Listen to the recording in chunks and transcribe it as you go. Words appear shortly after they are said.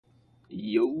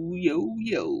Yo, yo,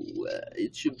 yo,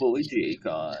 it's your boy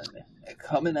Jaycon,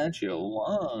 coming at you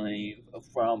live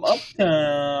from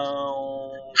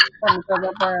Uptown.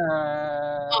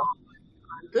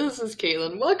 This is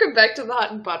Caitlin. Welcome back to the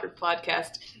Hot and Potter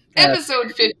Podcast, episode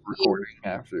 15. Recording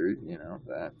after,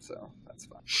 that, so that's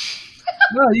fine.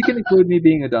 No, you can include me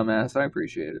being a dumbass. I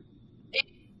appreciate it.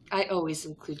 I always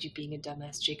include you being a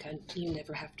dumbass, Jaycon. You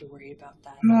never have to worry about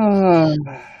that.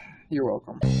 You're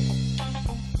welcome.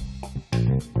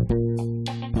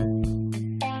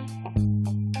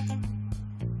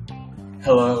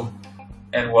 Hello,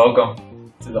 and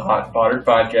welcome to the Hot and Potter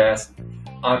Podcast.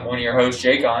 I'm one of your hosts,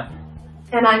 Jaycon.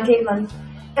 And I'm Caitlin.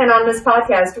 And on this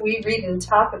podcast, we read and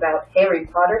talk about Harry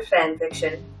Potter fan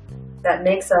fiction that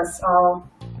makes us all,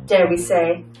 dare we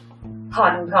say,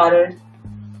 hot and pottered.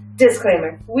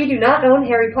 Disclaimer, we do not own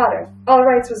Harry Potter. All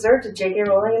rights reserved to J.K.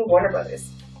 Rowling and Warner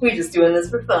Brothers. We just doing this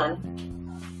for fun.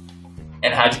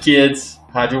 And hide your kids,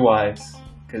 hide your wives,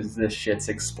 because this shit's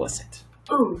explicit.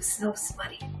 Ooh, so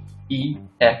smutty.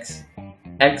 EXXX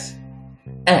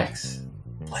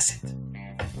explicit.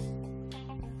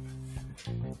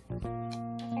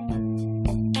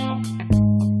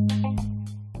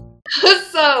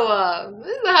 So,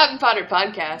 this is the Hot and Potter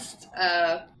Podcast.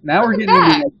 Now we're getting into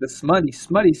like the smut.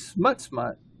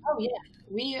 Oh yeah,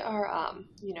 we are,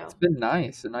 It's been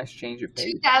nice, a nice change of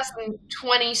pace.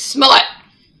 2020 smut.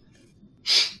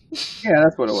 Yeah,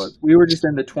 that's what it was. We were just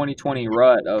in the 2020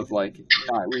 rut of like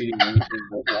not reading anything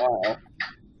for a while.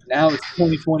 Now it's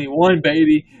 2021,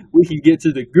 baby. We can get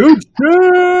to the good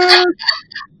stuff.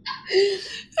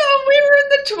 We were in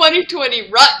the 2020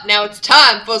 rut. Now it's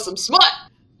time for some smut.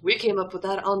 We came up with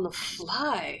that on the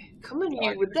fly. Coming to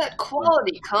you with that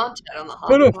quality content on the Hot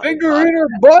Put a and Potter finger Podcast. in her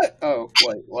butt. Oh,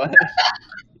 wait, what?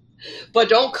 But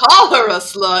don't call her a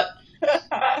slut.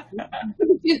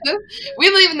 We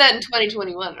leaving that in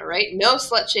 2021, all right? No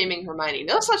slut-shaming Hermione.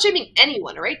 No slut-shaming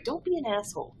anyone, all right? Don't be an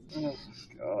asshole. Oh,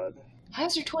 God.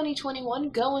 How's your 2021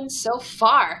 going so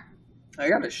far? I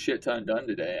got a shit ton done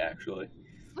today, actually.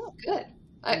 Oh, good.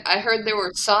 I heard there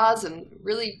were saws and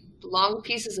really long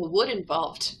pieces of wood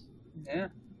involved. Yeah,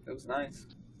 it was nice.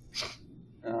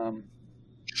 I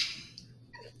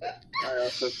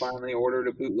also finally ordered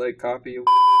a bootleg copy of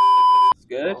It's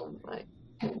good. Oh, my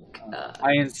God.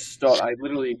 I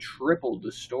literally tripled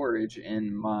the storage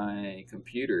in my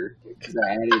computer because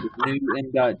I added a new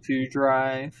M.2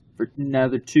 drive for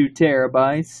another 2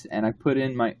 terabytes, and I put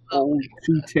in my old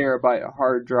 2 terabyte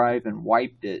hard drive and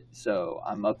wiped it, so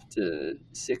I'm up to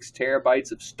 6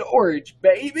 terabytes of storage,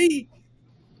 baby!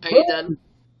 Are you done?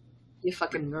 You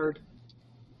fucking nerd.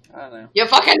 I don't know. You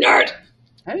fucking nerd!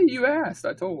 Hey, you asked,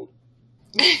 I told.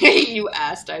 You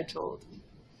asked, I told.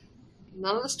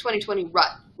 None of this 2020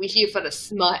 rut. We here for the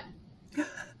smut.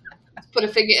 Let's put a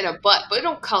finger in her butt, but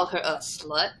don't call her a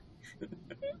slut.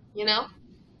 You know?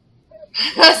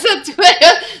 That's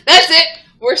it.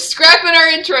 We're scrapping our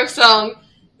intro song.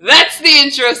 That's the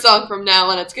intro song from now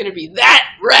on. It's gonna be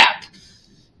that rap.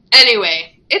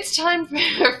 Anyway, it's time for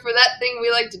that thing we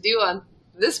like to do on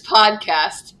this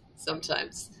podcast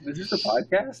sometimes. Is this a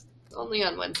podcast? Only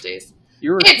on Wednesdays.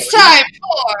 It's Time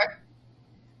for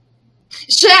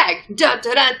Shag, dun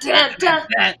dun dun dun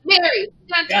dun, Mary,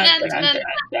 dun dun dun dun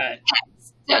dun,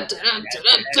 dun dun dun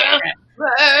dun dun,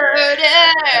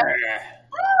 murder.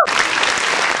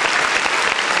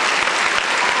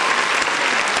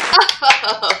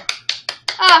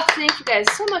 Thank you guys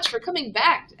so much for coming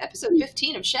back to episode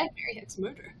 15 of Shag, Marry, Hex,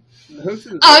 Murder.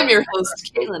 I'm your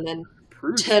host, Caitlin, and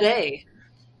today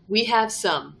we have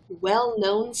some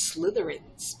well-known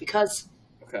Slytherins because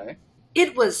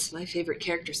it was my favorite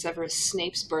character, Severus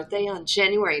Snape's birthday on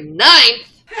January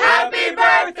 9th. Happy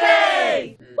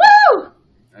birthday! Woo!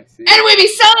 I see. And we'll be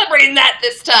celebrating that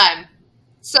this time.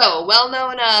 So,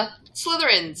 well-known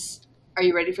Slytherins. Are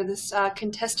you ready for this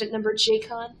contestant number,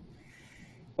 Jaycon?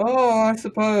 Oh, I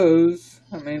suppose.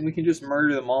 I mean, we can just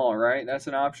murder them all, right? That's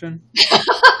an option?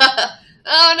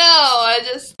 Oh no,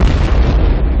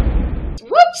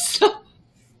 Whoops!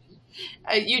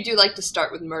 You do like to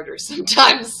start with murder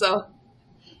sometimes, so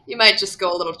you might just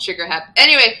go a little trigger happy.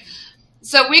 Anyway,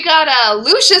 so we got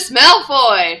Lucius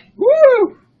Malfoy.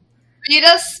 Woo!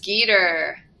 Rita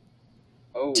Skeeter.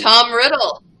 Oh. Tom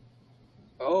Riddle.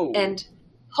 Oh. And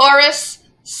Horace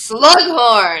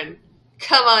Slughorn.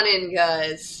 Come on in,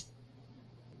 guys.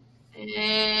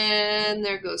 And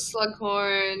there goes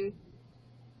Slughorn.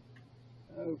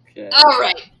 Okay.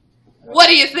 Alright. What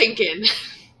are you thinking?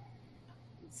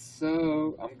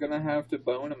 So, I'm gonna have to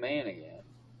bone a man again.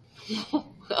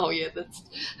 Oh, yeah,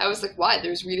 I was like, why?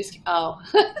 There's Rita Skeeter. Oh.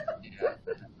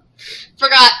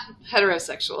 Forgot.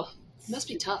 Heterosexual. Must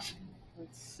be tough.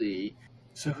 Let's see.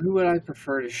 So who would I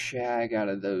prefer to shag out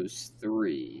of those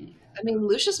three? I mean,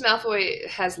 Lucius Malfoy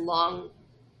has long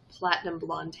platinum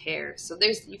blonde hair, so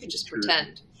you could just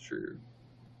pretend. It's true.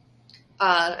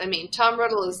 I mean, Tom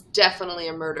Riddle is definitely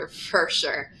a murder for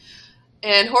sure.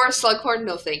 And Horace Slughorn,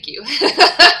 no thank you.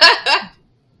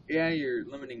 Yeah, you're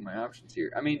limiting my options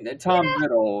here. I mean, Tom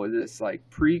Riddle, is this like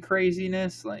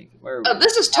pre-craziness? Like, where?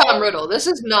 This is Tom Riddle. This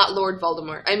is not Lord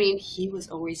Voldemort. I mean, he was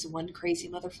always one crazy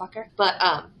motherfucker. But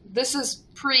this is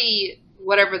pre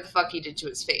whatever the fuck he did to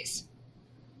his face.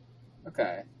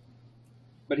 Okay.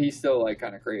 But he's still like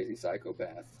kind of crazy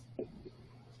psychopath.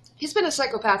 He's been a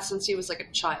psychopath since he was like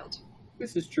a child.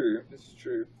 This is true.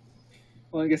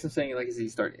 Well, I guess I'm saying, like,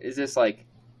 is this like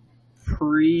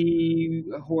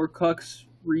pre-Horcrux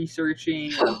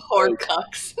researching?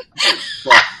 Horcrux.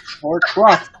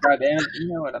 Horcrux, goddamn. You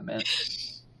know what I meant.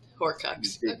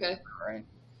 Horcrux. Okay. Right.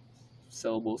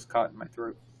 Syllables caught in my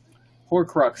throat.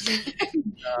 Horcrux.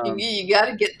 You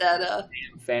gotta get that,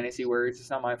 fantasy words. It's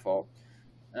not my fault.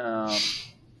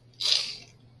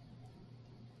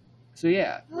 So,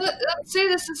 yeah. Let's say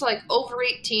this is like over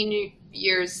 18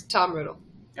 years Tom Riddle.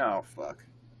 Oh, fuck.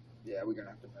 Yeah, we're gonna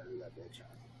have to murder that bitch.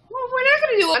 Well, we're not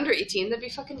gonna do under 18. That'd be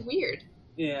fucking weird.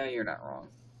 Yeah, you're not wrong.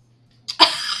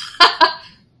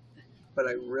 But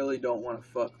I really don't want to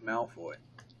fuck Malfoy.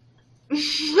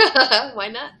 Why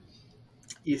not?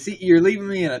 You see, you're leaving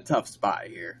me in a tough spot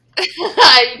here.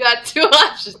 You got two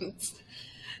options.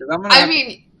 I'm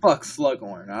gonna fuck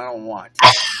Slughorn. I don't want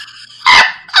to.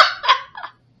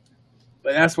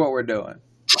 But that's what we're doing.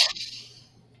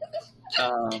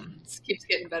 This keeps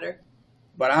getting better.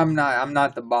 But I'm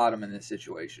not the bottom in this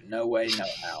situation. No way, no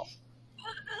how.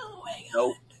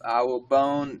 Nope. I will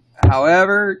bone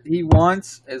however he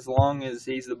wants, as long as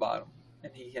he's the bottom.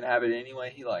 And he can have it any way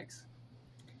he likes.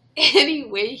 Any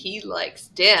way he likes.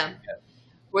 Damn. Yeah.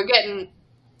 We're getting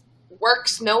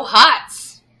works no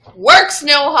hots. Works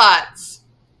no hots.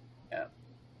 Yeah.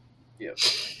 Yep.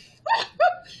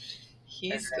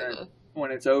 He's gonna... When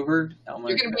it's over,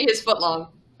 you're gonna be his foot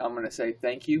long. I'm gonna say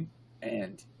thank you,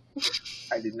 and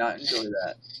I did not enjoy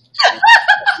that.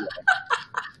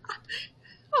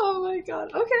 Oh my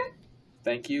god. Okay.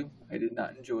 Thank you. I did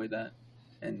not enjoy that,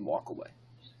 and walk away.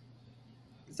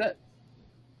 That's it.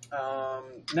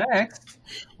 Next,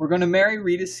 we're gonna marry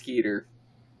Rita Skeeter.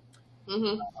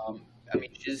 Mm-hmm. I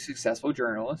mean, she's a successful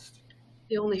journalist.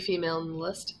 The only female on the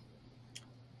list.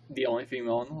 The only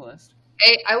female on the list.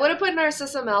 Hey, I would have put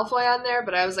Narcissa Malfoy on there,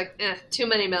 but I was like, too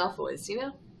many Malfoys, you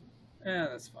know? Yeah,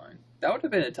 that's fine. That would have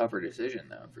been a tougher decision,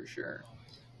 though, for sure.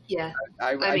 Yeah.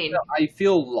 I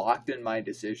feel locked in my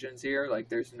decisions here. Like,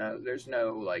 there's no,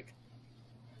 like,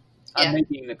 yeah. I'm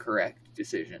making the correct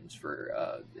decisions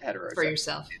for heterosexual for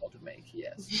yourself to make.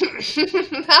 Yes.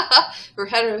 For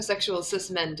heterosexual cis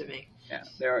men to make. Yeah,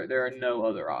 there are no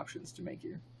other options to make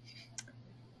here.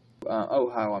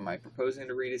 How am I proposing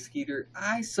to Rita Skeeter?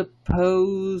 I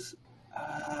suppose.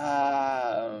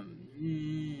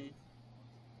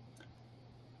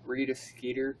 Rita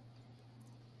Skeeter,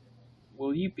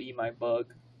 will you be my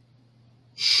bug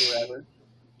forever?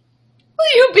 Will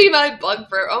you be my bug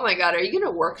for? Oh my god, are you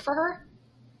gonna work for her?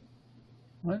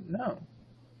 What? No.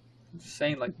 I'm just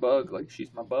saying, like, bug, like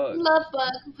she's my bug. Love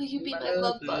bug. Will you be my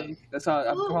love bug? That's how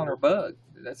I'm calling her bug.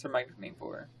 That's her nickname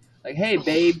for her. Like, hey,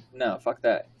 babe. No, fuck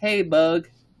that. Hey, bug.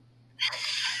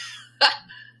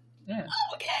 Yeah.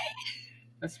 Okay.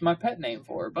 That's my pet name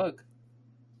for her, bug.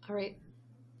 All right.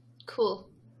 Cool.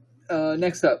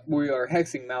 Next up, we are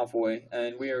hexing Malfoy,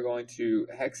 and we are going to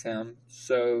hex him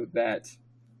so that,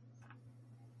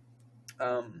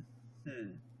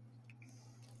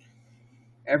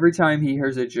 every time he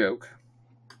hears a joke,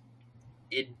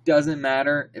 it doesn't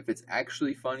matter if it's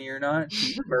actually funny or not,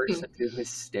 he bursts into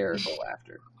hysterical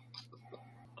laughter.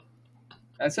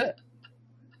 That's it.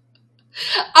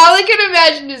 All I can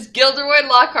imagine is Gilderoy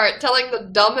Lockhart telling the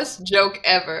dumbest joke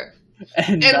ever.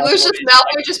 And Lucius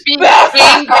Malfoy just being angry.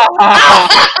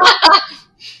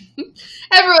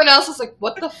 Everyone else is like,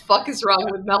 what the fuck is wrong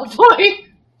with Malfoy?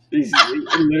 He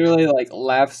literally, like,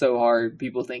 laughs so hard,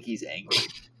 people think he's angry.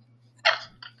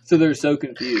 So they're so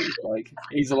confused. Like,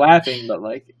 he's laughing, but,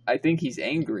 like, I think he's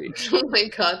angry. Oh my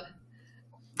god.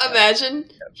 Imagine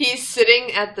he's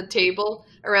sitting at the table,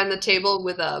 around the table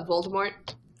with Voldemort.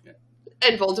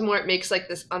 And Voldemort makes, like,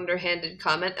 this underhanded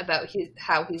comment about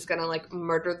how he's gonna, like,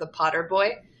 murder the Potter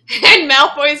boy. And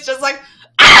Malfoy's just like,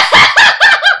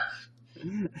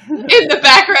 in the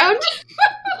background.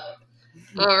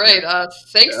 All right,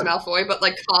 thanks, Malfoy, but,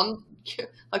 like, calm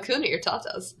Hakuna your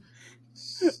tatas.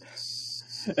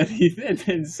 And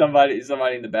then somebody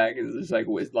in the back is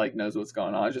just, like knows what's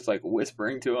going on, just, like,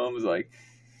 whispering to him, is like,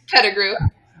 Pettigrew.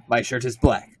 My shirt is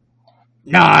black.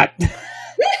 Not.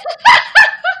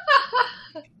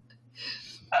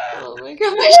 Oh my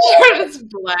god, my shirt is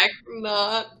black.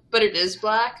 Not. But it is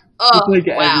black? Oh, It's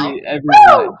like wow. every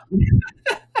Woo!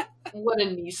 night. What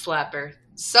a knee slapper.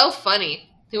 So funny.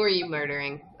 Who are you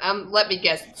murdering? Let me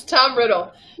guess. It's Tom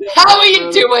Riddle. How are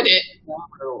you doing it?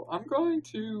 I'm going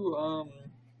to,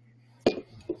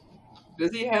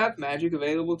 does he have magic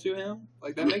available to him?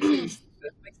 Like, that makes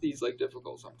these, like,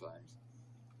 difficult sometimes.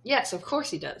 Yes, of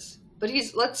course he does. But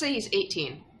let's say he's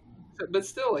 18. But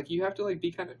still, like, you have to, like,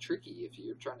 be kind of tricky if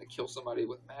you're trying to kill somebody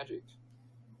with magic.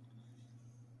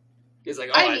 He's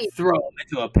like, I throw him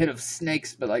into a pit of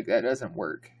snakes, but, like, that doesn't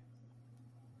work.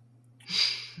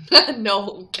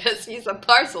 No, because he's a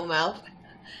parcel mouth.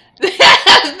 There's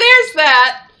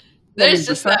that. There's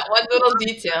just that one little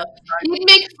detail. He'd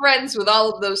make friends with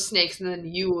all of those snakes, and then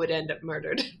you would end up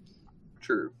murdered.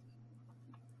 True.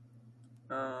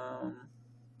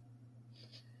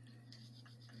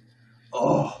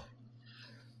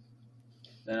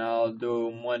 Then I'll do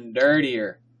him one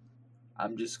dirtier.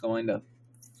 I'm just going to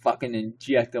fucking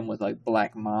inject him with, like,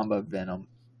 black mamba venom.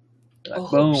 Like,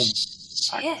 boom. Shit.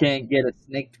 I can't get a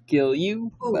snake to kill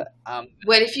you, but I'm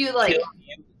What if you, like... kill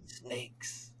you with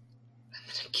snakes. I'm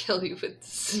gonna kill you with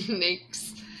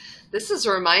snakes. This is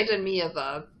reminding me of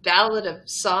a Ballad of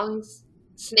Songs,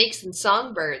 Snakes and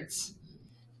Songbirds.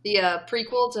 The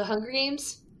prequel to Hunger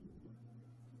Games.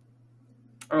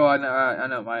 Oh, I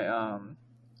know. My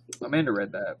Amanda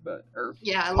read that, but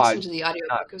Yeah, I listened to the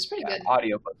audiobook. It was pretty good.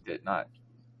 Audiobook did not.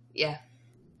 Yeah.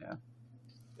 Yeah.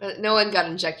 No one got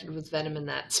injected with venom in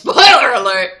that. Spoiler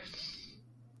alert!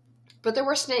 But there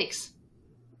were snakes.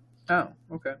 Oh,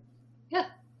 okay. Yeah.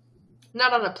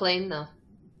 Not on a plane, though.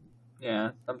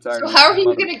 Yeah, I'm sorry. So how are you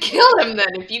going to kill him,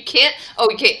 then, if you can't...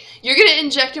 Oh, okay. You're going to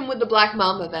inject him with the black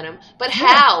mamba venom. But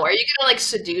how? Are you going to, like,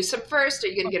 seduce him first? Are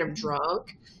you going to get him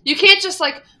drunk? You can't just,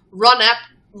 like, run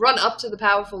up to the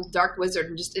powerful dark wizard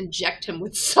and just inject him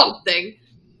with something.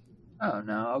 Oh,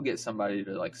 no. I'll get somebody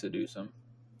to, like, seduce him.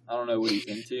 I don't know what he's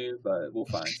into, but we'll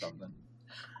find something.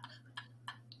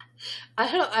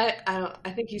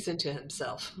 I think he's into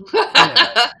himself.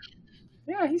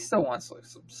 Yeah, he still wants, like,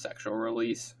 some sexual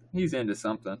release. He's into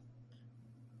something.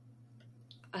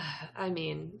 I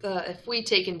mean, if we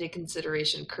take into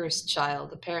consideration Cursed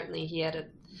Child, apparently he had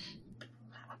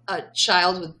a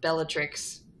child with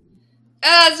Bellatrix.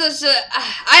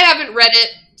 I haven't read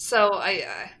it, so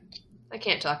I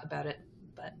can't talk about it.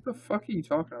 But What the fuck are you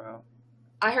talking about?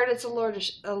 I heard it's a load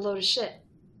of shit.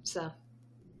 So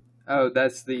Oh,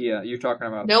 that's the you're talking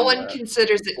about. no one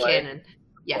considers it play? canon.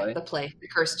 Yeah, Play? the play, The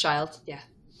Cursed Child. Yeah,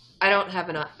 I don't have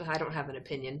an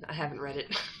opinion. I haven't read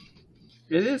it.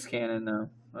 It is canon, though.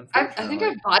 I think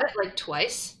I bought it like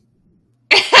twice,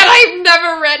 and I've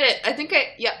never read it.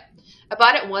 I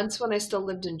bought it once when I still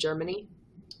lived in Germany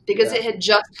because it had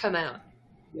just come out.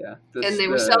 Yeah, And they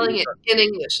were selling it in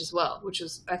English as well, which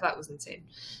I thought was insane.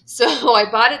 So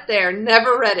I bought it there,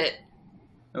 never read it.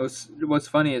 What's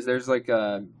funny is there's like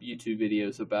YouTube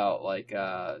videos about like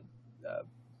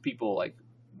people like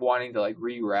wanting to like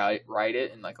rewrite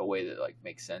it in like a way that like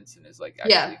makes sense and is like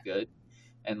actually good.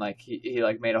 And like he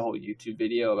like made a whole YouTube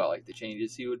video about like the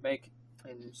changes he would make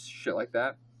and shit like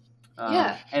that.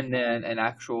 And then an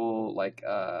actual like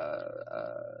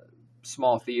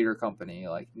small theater company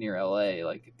like near LA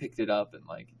like picked it up and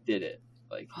like did it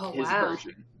like his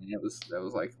version. And that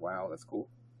was like, wow, that's cool.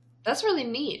 That's really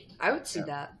neat. I would see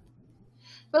that.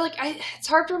 But like it's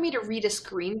hard for me to read a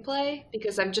screenplay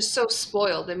because I'm just so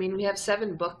spoiled. I mean, we have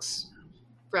 7 books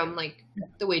from like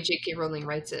the way J.K. Rowling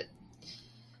writes it.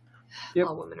 Yep.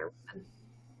 All women are women.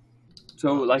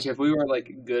 So like if we were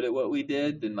like good at what we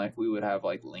did, then like we would have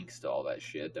like links to all that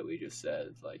shit that we just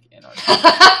said like in our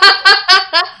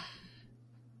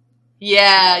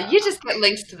Yeah, you just get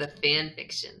links to the fan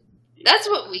fiction. That's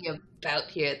what we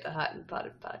about here at the Hot and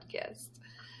Potted Podcast.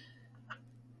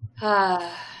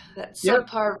 That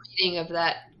subpar reading of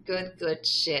that good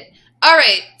shit. All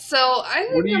right, so I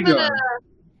think I'm gonna.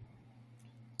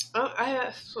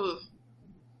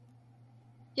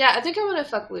 I think I'm gonna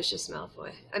fuck Lucius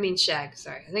Malfoy. I mean, shag.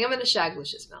 Sorry, I think I'm gonna shag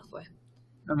Lucius Malfoy.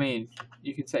 I mean,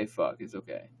 you can say fuck. It's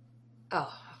okay.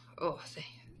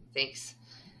 Thanks.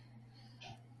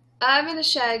 I'm gonna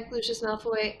shag Lucius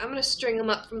Malfoy. I'm gonna string him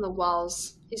up from the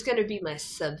walls. He's gonna be my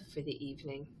sub for the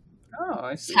evening. Oh,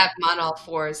 I see. Just have him on all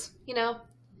 4s. You know.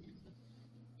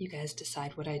 You guys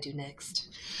decide what I do next.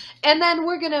 And then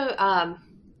we're gonna,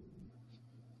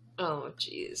 oh,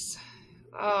 jeez.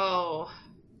 Oh.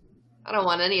 I don't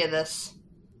want any of this.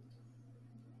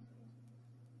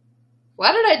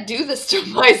 Why did I do this to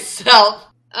myself?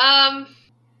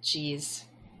 Jeez.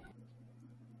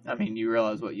 I mean, you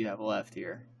realize what you have left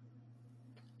here.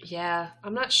 Yeah,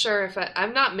 I'm not sure if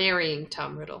I'm not marrying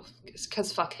Tom Riddle,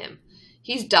 because fuck him.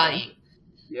 He's dying.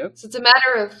 Yep. So it's a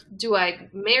matter of, do I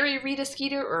marry Rita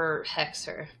Skeeter or hex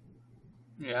her?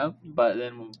 Yeah, but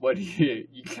then what do you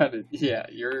gotta,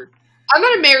 you're... I'm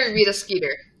gonna marry Rita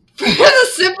Skeeter. For the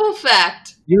simple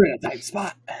fact You're in a tight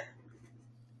spot.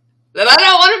 that I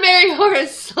don't want to marry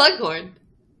Horace Slughorn.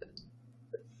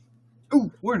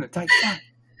 Ooh, we're in a tight spot.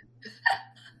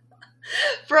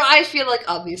 For I feel like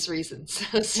obvious reasons.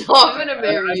 So I'm gonna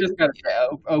marry I just gotta say,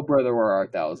 oh Brother, Where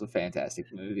Art Thou was a fantastic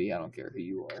movie. I don't care who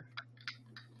you are.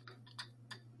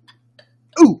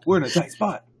 Ooh, we're in a tight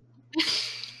spot.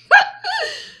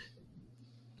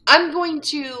 I'm going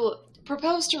to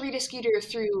propose to Rita Skeeter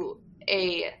through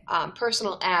a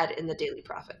personal ad in the Daily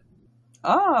Prophet.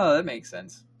 Oh, that makes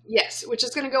sense. Yes, which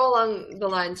is going to go along the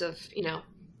lines of,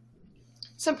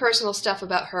 some personal stuff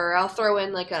about her. I'll throw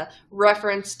in like a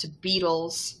reference to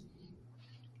Beatles.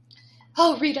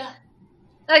 Oh, Rita,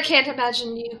 I can't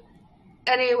imagine you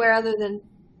anywhere other than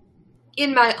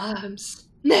in my arms.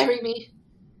 Marry me,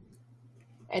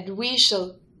 and we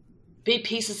shall be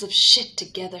pieces of shit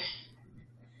together.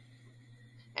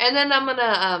 And then I'm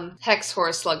gonna hex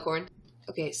Horace Slughorn.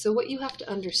 Okay, so what you have to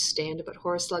understand about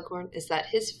Horace Slughorn is that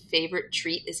his favorite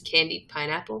treat is candied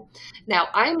pineapple. Now,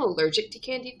 I'm allergic to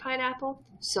candied pineapple,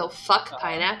 so fuck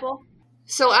pineapple.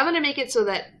 So I'm gonna make it so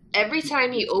that every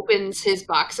time he opens his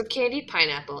box of candied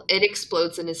pineapple, it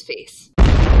explodes in his face.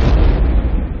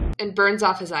 And burns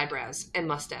off his eyebrows and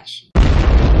mustache. And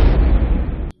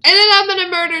then I'm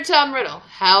gonna murder Tom Riddle.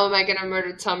 How am I gonna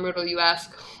murder Tom Riddle, you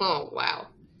ask? Oh, wow.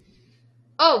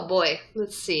 Oh boy,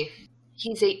 let's see.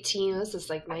 He's 18. This is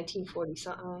like 1940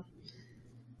 something.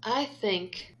 I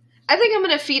think I'm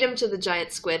gonna feed him to the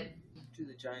giant squid. To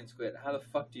the giant squid. How the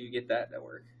fuck do you get that to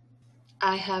work?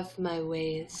 I have my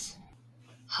ways.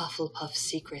 Hufflepuff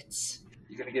secrets.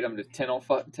 You're gonna get him to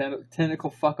tentacle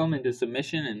fuck him into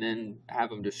submission and then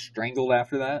have him just strangled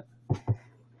after that?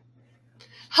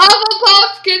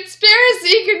 Hufflepuff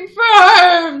conspiracy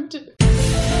confirmed!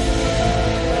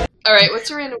 Alright, what's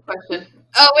your random question?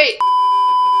 Oh, wait.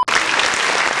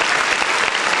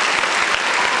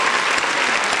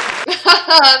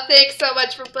 Thanks so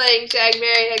much for playing Shag,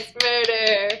 Marry, Hex,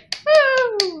 Murder.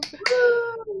 Woo!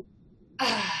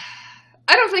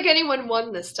 I don't think anyone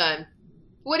won this time.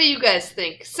 What do you guys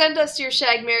think? Send us your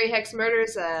Shag, Marry, Hex,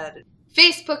 Murders at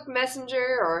Facebook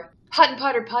Messenger or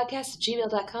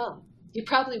hotandpotterpodcast@gmail.com. You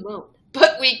probably won't,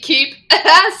 but we keep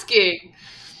asking.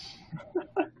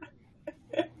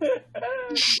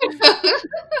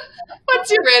 What's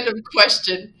your random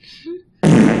question?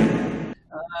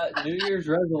 New Year's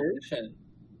resolution.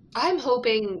 I'm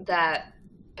hoping that,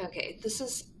 okay,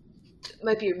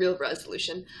 might be a real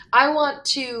resolution. I want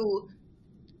to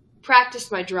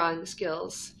practice my drawing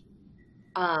skills.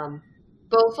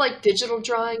 Both like digital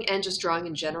drawing and just drawing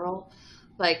in general.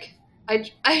 Like, I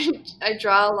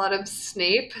draw a lot of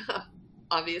Snape,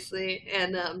 obviously,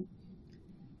 and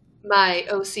my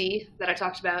OC that I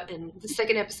talked about in the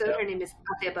second episode, her name is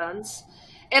Athea Buns.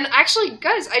 And actually,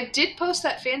 guys, I did post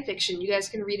that fan fiction. You guys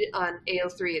can read it on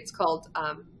AO3. It's called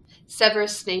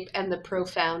Severus Snape and the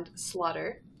Profound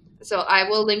Slaughter. So I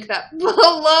will link that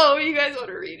below. You guys want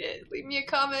to read it? Leave me a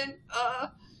comment.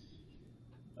 Oh,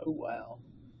 wow.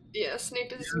 Yeah,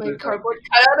 Snape is my cardboard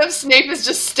cutout of Snape is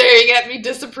just staring at me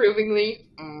disapprovingly.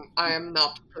 I am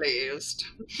not pleased.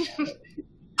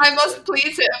 I must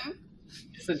please him.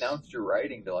 You just announced your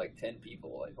writing to like 10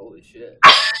 people. Like, holy shit.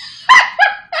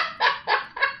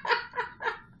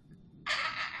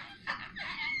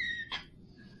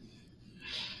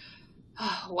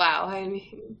 Oh, wow, I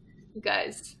mean,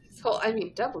 guys.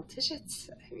 Double digits.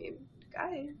 I mean,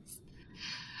 guys.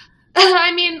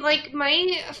 I mean, like, my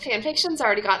fanfiction's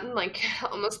already gotten, like,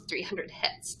 almost 300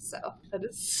 hits, so that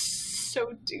is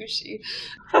so douchey.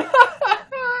 But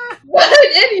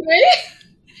anyway,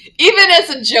 even as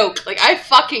a joke, like, I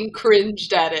fucking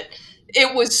cringed at it.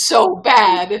 It was so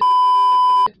bad.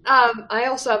 I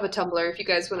also have a Tumblr if you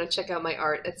guys want to check out my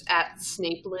art. It's at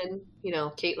Snapelyn,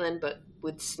 Caitlin, but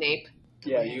with Snape.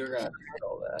 Yeah, you're going to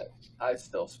spell that. I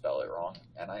still spell it wrong,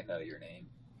 and I know your name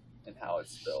and how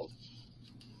it's spelled.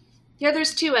 Yeah,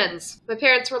 there's 2 N's. My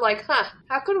parents were like,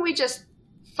 how can we just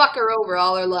fuck her over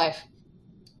all her life?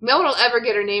 No one will ever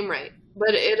get her name right,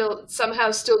 but it'll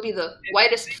somehow still be the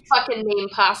whitest fucking name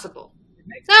possible.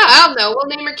 I don't know, we'll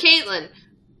name her Caitlin.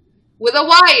 With a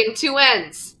Y and 2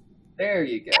 N's. There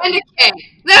you go. And a K.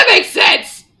 That makes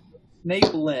sense!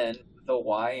 Snapelyn with a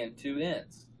Y and 2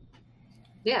 N's.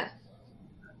 Yeah.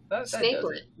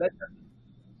 Snapelyn.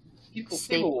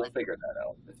 People will figure that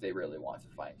out if they really want to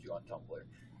find you on Tumblr.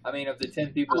 I mean, of the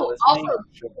 10 people Oh, listening, also- I'm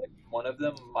sure like, one of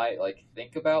them might like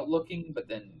think about looking, but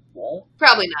then won't.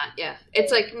 Probably not. Yeah,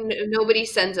 it's like nobody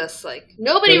sends us like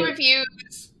nobody But-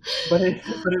 reviews. But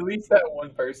at least that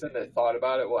one person that thought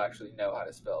about it will actually know how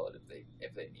to spell it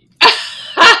if they need.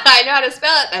 I know how to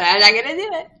spell it, but I'm not gonna do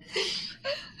it.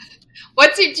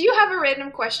 Do you have a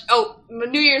random question? Oh, my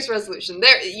New Year's resolution.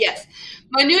 Yes.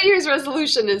 My New Year's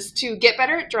resolution is to get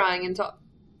better at drawing and to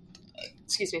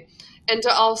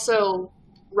also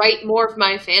write more of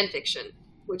my fan fiction,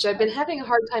 which I've been having a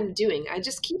hard time doing. I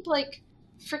just keep like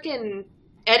freaking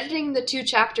editing the 2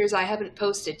 chapters I haven't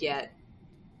posted yet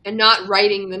and not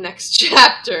writing the next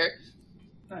chapter.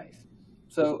 Nice.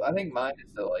 So I think mine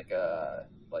is to like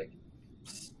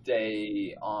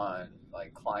stay on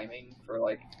like climbing for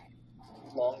like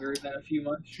longer than a few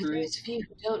months For straight. those of you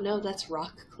who don't know, that's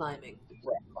rock climbing.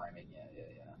 Rock climbing, yeah.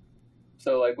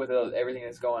 So like with everything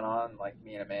that's going on, like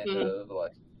me and Amanda have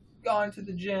like gone to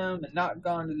the gym and not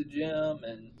gone to the gym,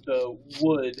 and the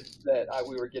wood that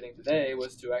we were getting today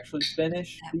was to actually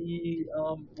finish the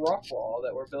rock wall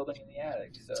that we're building in the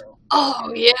attic. So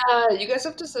Oh yeah, you guys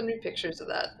have to send me pictures of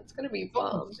that. It's gonna be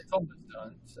fun. it's almost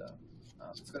done. So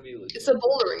it's gonna be legit. It's a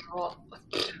bouldering wall.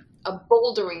 A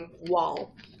bouldering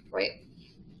wall, right?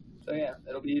 So yeah,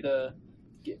 it'll be to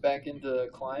get back into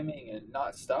climbing and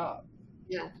not stop.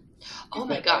 Yeah. Oh We've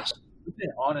my been, gosh. We've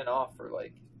been on and off for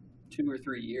like 2 or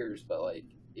 3 years, but like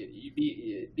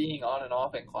being on and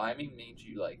off and climbing means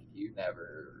you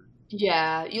never.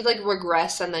 Yeah, you like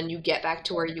regress and then you get back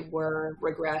to where you were.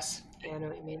 Regress. Yeah, I know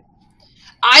what you mean.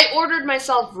 I ordered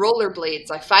myself rollerblades.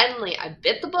 I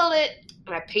bit the bullet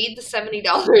and I paid the $70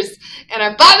 and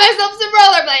I bought myself some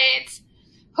rollerblades.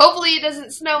 Hopefully it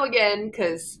doesn't snow again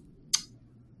because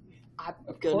I'm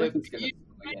Of gonna. course it's gonna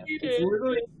snow again. It's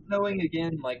literally snowing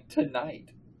again like tonight.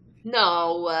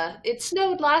 No, it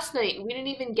snowed last night. We didn't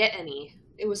even get any.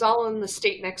 It was all in the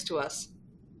state next to us.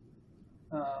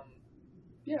 Yeah,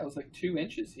 it was like 2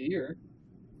 inches here.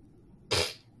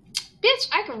 Bitch,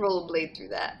 I can rollerblade through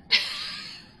that.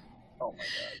 Oh my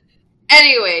god.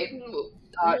 Anyway,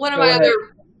 one of go my ahead. other.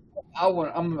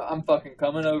 I'm fucking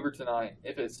coming over tonight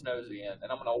if it snows again,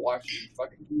 and I'm gonna watch you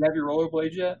fucking. Do you have your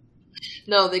rollerblades yet?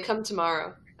 No, they come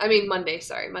tomorrow. I mean Monday.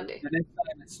 Sorry, Monday. The next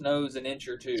time it snows an inch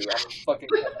or 2, I'm fucking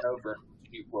coming over and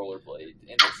you rollerblade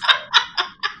in the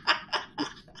snow.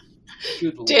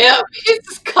 Good Lord. Damn, he's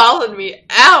just calling me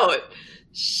out.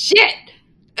 Shit.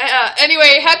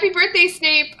 Anyway, happy birthday,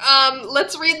 Snape.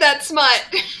 Let's read that smut.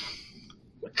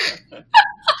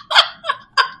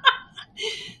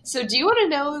 So, do you want to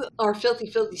know our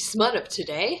filthy, filthy smut of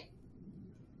today?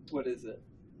 What is it?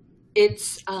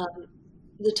 It's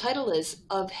the title is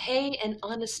Of Hay and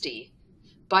Honesty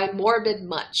by Morbid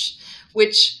Much,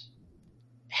 which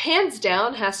hands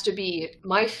down has to be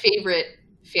my favorite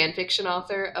fanfiction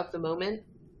author of the moment.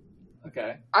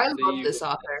 Okay. I So love this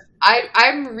author.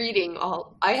 I'm reading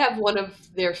all. I have one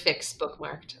of their fics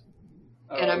bookmarked,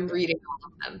 and I'm okay. reading all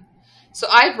of them. So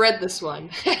I've read this one,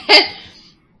 and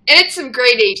it's some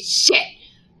grade A shit.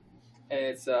 And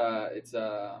it's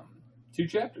 2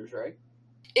 chapters, right?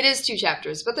 It is 2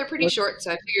 chapters, but they're pretty short,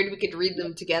 so I figured we could read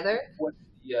them together.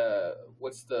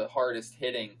 What's the hardest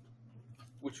hitting?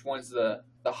 Which one's the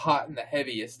hot and the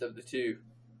heaviest of the 2?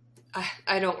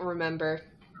 I don't remember.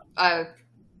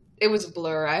 It was a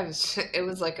blur. It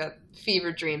was like a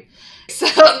fever dream. So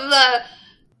the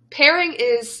pairing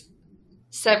is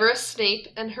Severus Snape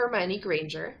and Hermione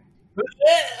Granger.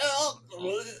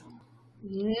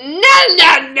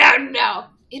 No.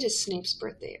 It is Snape's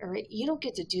birthday, all right? You don't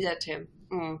get to do that to him.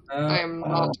 I am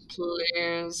not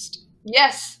pleased.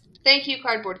 Yes, thank you,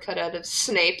 cardboard cutout of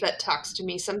Snape that talks to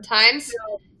me sometimes.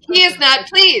 He is not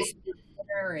pleased.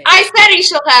 I said he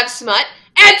shall have smut,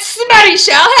 and smut he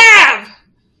shall have!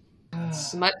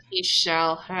 Smut he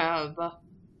shall have.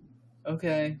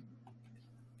 Okay.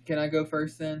 Can I go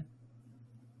first then?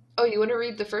 Oh, you want to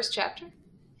read the first chapter?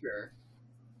 Sure.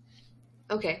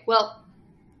 Okay, well,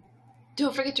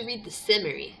 don't forget to read the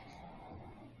summary.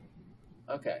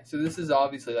 Okay, so this is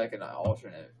obviously like an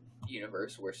alternate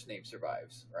universe where Snape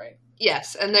survives, right?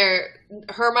 Yes, and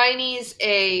Hermione's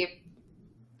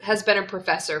has been a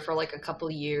professor for like a couple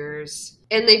years,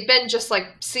 and they've been just like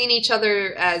seeing each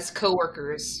other as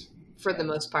co-workers for the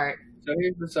most part. So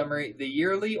here's the summary. The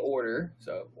yearly order,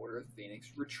 so Order of the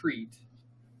Phoenix retreat,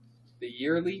 the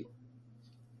yearly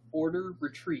order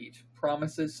retreat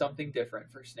promises something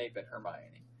different for Snape and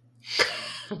Hermione.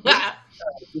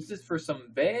 This is for some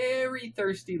very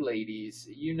thirsty ladies.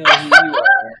 You know who you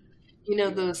are. You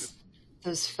know those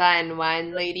fine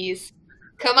wine ladies.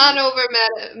 Come on over,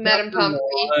 Madam Pomfrey.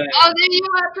 Oh, there you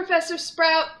are, Professor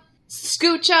Sprout.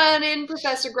 Scooch on in,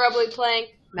 Professor Grubbly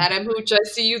Plank. Madam Hooch, I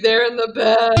see you there in the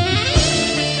back.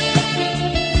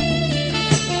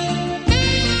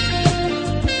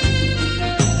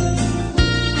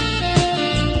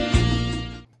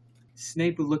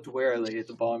 Snape looked warily at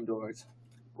the bomb doors.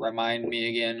 Remind me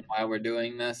again why we're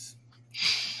doing this?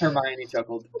 Hermione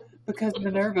chuckled. Because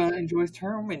Minerva enjoys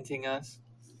tormenting us.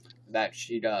 That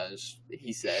she does,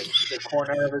 he said, the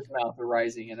corner of his mouth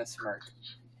rising in a smirk.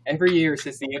 Every year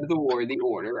since the end of the war, the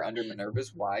Order, under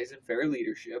Minerva's wise and fair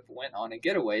leadership, went on a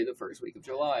getaway the first week of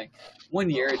July. One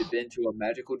year it had been to a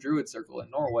magical druid circle in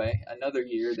Norway. Another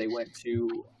year they went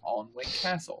to Alnwick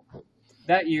Castle.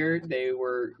 That year they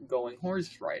were going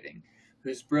horse riding.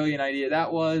 Whose brilliant idea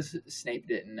that was, Snape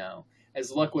didn't know.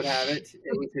 As luck would have it,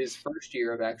 it was his first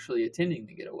year of actually attending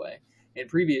the getaway. In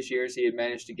previous years, he had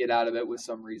managed to get out of it with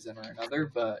some reason or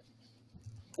another,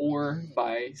 or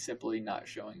by simply not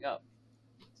showing up.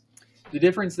 The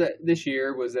difference that this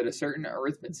year was that a certain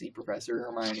arithmancy professor,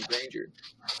 Hermione Granger.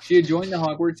 She had joined the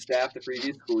Hogwarts staff the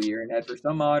previous school year and had for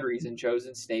some odd reason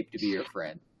chosen Snape to be her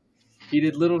friend. He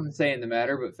did little to say in the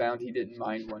matter, but found he didn't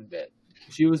mind one bit.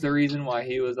 She was the reason why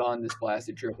he was on this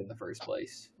blasted trip in the first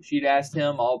place. She'd asked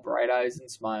him, all bright eyes and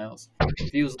smiles,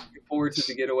 if he was looking forward to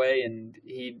the getaway, and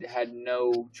he'd had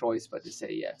no choice but to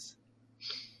say yes.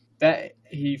 That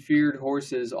he feared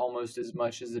horses almost as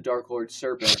much as the Dark Lord's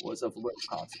serpent was of little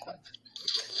consequence.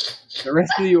 The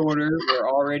rest of the Order were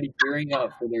already gearing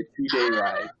up for their 2-day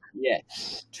ride.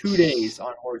 Yes, 2 days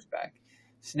on horseback.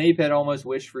 Snape had almost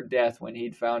wished for death when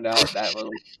he'd found out that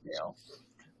little detail.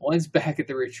 Once back at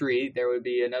the retreat, there would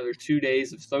be another 2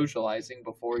 days of socializing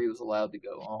before he was allowed to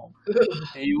go home.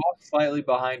 And he walked slightly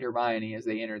behind Hermione as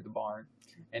they entered the barn.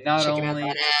 And not only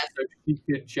so he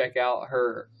could check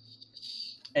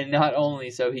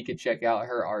out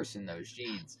her arse in those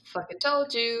jeans. Fucking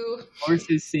told you.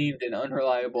 Horses seemed an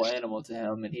unreliable animal to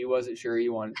him, and he wasn't sure he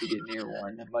wanted to get near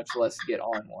one, much less get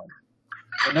on one.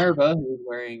 Minerva, who was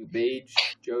wearing beige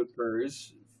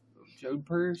jodhpurs?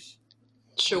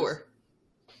 Sure.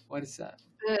 What is that?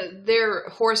 They're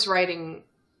horse riding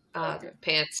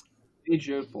pants. Beige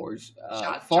jodhpurs,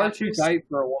 far too tight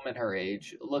for a woman her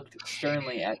age, looked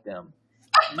sternly at them.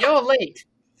 You're late!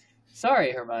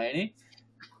 Sorry, Hermione.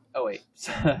 Oh, wait.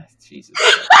 Jesus.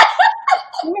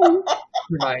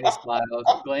 Hermione smiled,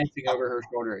 glancing over her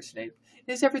shoulder at Snape.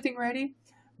 Is everything ready?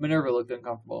 Minerva looked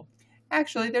uncomfortable.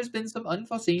 Actually, there's been some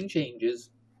unforeseen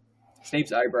changes.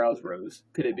 Snape's eyebrows rose.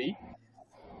 Could it be?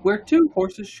 We're 2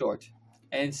 horses short.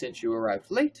 And since you arrived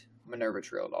late, Minerva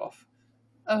trailed off.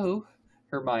 Oh,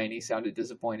 Hermione sounded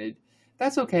disappointed.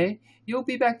 That's okay. You'll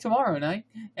be back tomorrow night,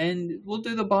 and we'll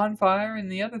do the bonfire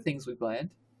and the other things we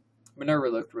planned. Minerva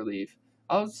looked relieved.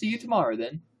 I'll see you tomorrow,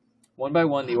 then. One by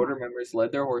one, the Order members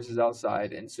led their horses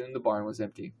outside, and soon the barn was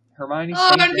empty. Hermione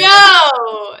Oh, no!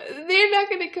 They're not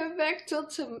going to come back till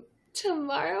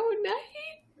tomorrow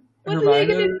night? What are they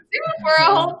going to do for a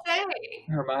whole day?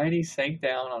 Hermione sank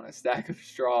down on a stack of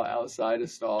straw outside a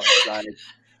stall and sighed.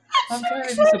 I'm kind of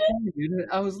disappointed.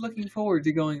 I was looking forward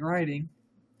to going riding.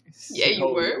 Yeah, you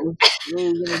were.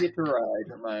 You're going to get to ride,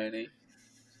 Hermione.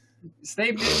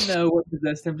 Snape didn't know what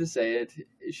possessed him to say it.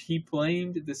 He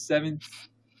blamed the 7th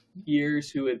years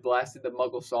who had blasted the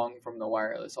Muggle song from the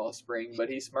wireless all spring, but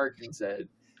he smirked and said,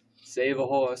 Save a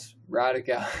horse, ride a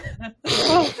cow.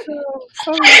 Oh, no.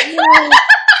 Oh,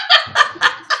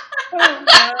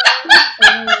 no.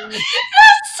 I'm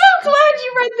so glad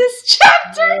you read this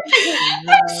chapter.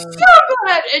 I'm so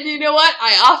glad. And you know what?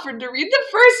 I offered to read the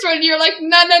first one. You're like,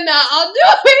 no, I'll do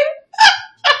it.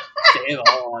 Save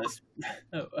a horse.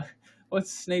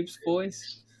 What's Snape's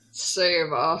voice?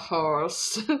 Save a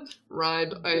horse,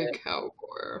 ride a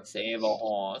cowboy. Save a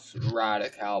horse, ride a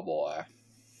cowboy.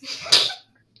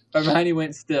 Hermione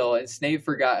went still, and Snape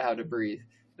forgot how to breathe.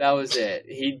 That was it.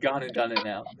 He'd gone and done it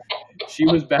now. She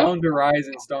was bound to rise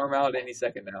and storm out any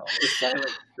second now. The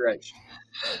silence stretched.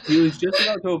 He was just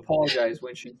about to apologize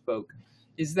when she spoke.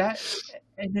 Is that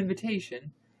an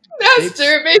invitation?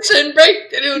 Masturbation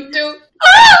breakthrough.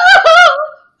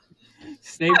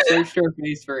 Snape searched her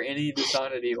face for any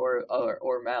dishonesty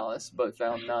or malice, but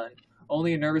found none.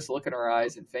 Only a nervous look in her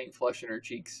eyes and faint flush in her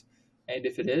cheeks. And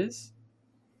if it is?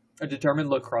 A determined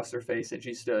look crossed her face, and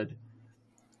she stood.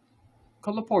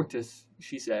 Colloportus,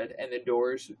 she said, and the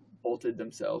doors bolted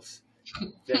themselves.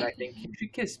 Then I think you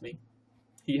should kiss me.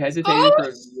 He hesitated for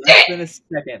less than a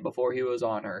second before he was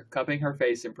on her, cupping her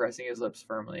face and pressing his lips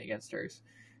firmly against hers.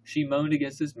 She moaned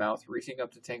against his mouth, reaching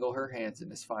up to tangle her hands in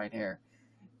his fine hair.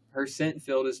 Her scent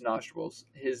filled his nostrils.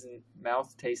 His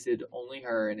mouth tasted only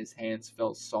her, and his hands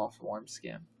felt soft, warm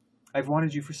skin. I've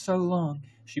wanted you for so long,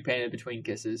 she panted between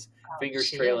kisses, fingers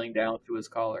trailing down to his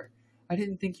collar. I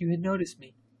didn't think you had noticed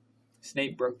me.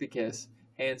 Snape broke the kiss,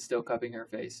 hands still cupping her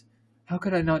face. How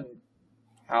could I not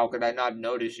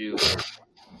notice you?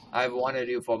 I've wanted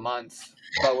you for months,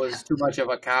 but was too much of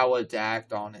a coward to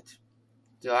act on it.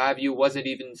 To have you wasn't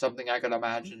even something I could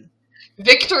imagine.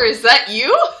 Victor, is that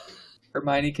you?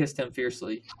 Hermione kissed him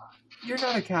fiercely. You're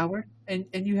not a coward, and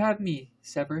you have me,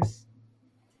 Severus.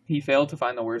 He failed to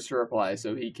find the words to reply,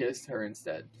 so he kissed her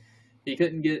instead. He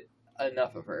couldn't get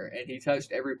enough of her, and he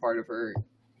touched every part of her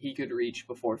he could reach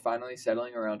before finally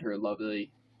settling around her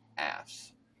lovely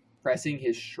ass, pressing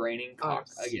his straining cock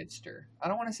against her. I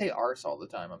don't want to say arse all the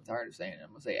time. I'm tired of saying it. I'm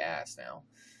going to say ass now.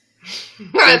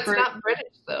 It's not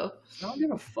British, though. I don't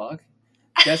give a fuck.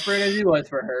 Desperate as he was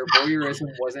for her, voyeurism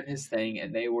wasn't his thing,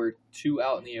 and they were too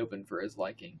out in the open for his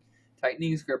liking.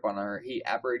 Tightening his grip on her, he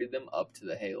apparated them up to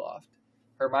the hayloft.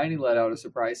 Hermione let out a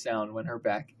surprised sound when her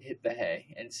back hit the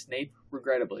hay, and Snape,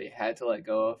 regrettably, had to let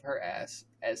go of her ass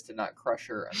as to not crush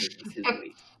her underneath his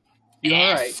weight. You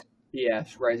alright? He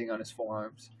asked, rising on his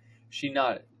forearms. She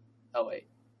nodded. Oh, wait.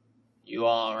 You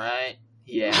alright?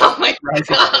 He asked, Oh my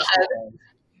rising on his God. forearms.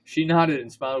 She nodded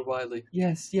and smiled widely.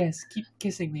 Yes, keep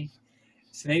kissing me.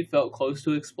 Snape felt close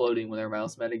to exploding when their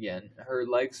mouths met again, her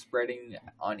legs spreading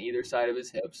on either side of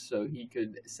his hips so he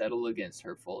could settle against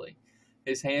her fully.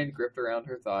 His hand gripped around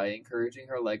her thigh, encouraging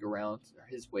her leg around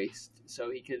his waist so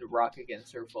he could rock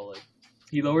against her fully.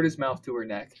 He lowered his mouth to her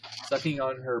neck, sucking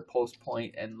on her pulse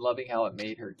point and loving how it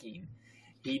made her keen.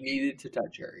 He needed to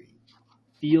touch her,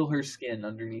 feel her skin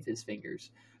underneath his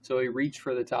fingers, so he reached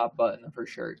for the top button of her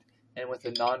shirt, and with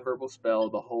a nonverbal spell,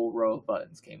 the whole row of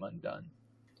buttons came undone.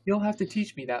 You'll have to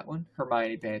teach me that one,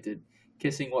 Hermione panted,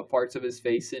 kissing what parts of his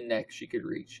face and neck she could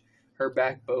reach. Her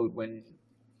back bowed when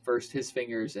first his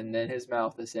fingers and then his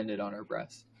mouth ascended on her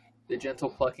breast. The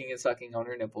gentle plucking and sucking on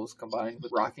her nipples, combined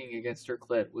with rocking against her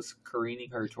clit, was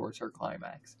careening her towards her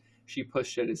climax. She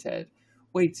pushed at his head.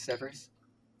 Wait, Severus.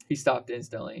 He stopped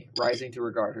instantly, rising to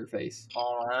regard her face.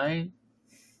 All right.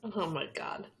 Oh my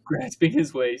God.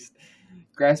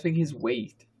 Grasping his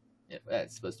weight. Yeah,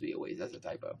 that's supposed to be a waist. That's a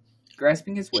typo.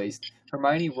 Grasping his waist,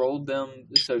 Hermione rolled them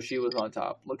so she was on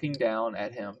top, looking down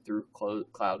at him through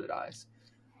clouded eyes.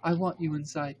 I want you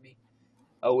inside me.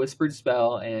 A whispered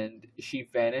spell, and she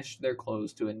vanished their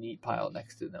clothes to a neat pile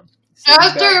next to them.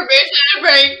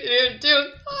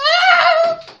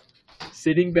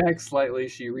 Sitting back slightly,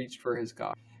 she reached for his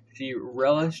cock. She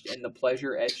relished in the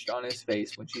pleasure etched on his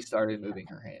face when she started moving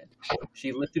her hand.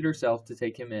 She lifted herself to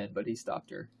take him in, but he stopped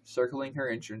her, circling her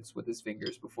entrance with his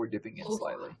fingers before dipping in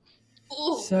slightly.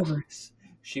 Severus,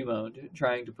 she moaned,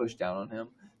 trying to push down on him.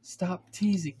 Stop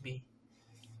teasing me.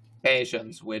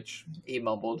 Patience, witch, he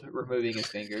mumbled, removing his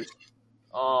fingers.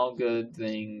 All good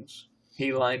things.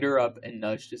 He lined her up and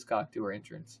nudged his cock to her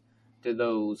entrance. To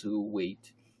those who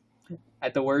wait.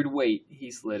 At the word wait,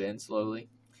 he slid in slowly.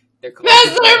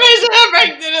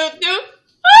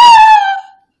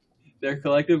 Their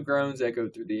collective groans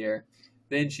echoed through the air.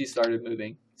 Then she started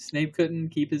moving. Snape couldn't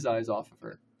keep his eyes off of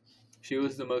her. She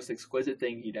was the most exquisite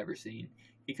thing he'd ever seen.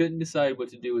 He couldn't decide what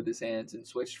to do with his hands and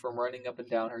switched from running up and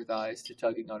down her thighs to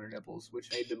tugging on her nipples,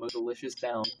 which made the most delicious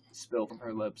sound spill from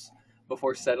her lips,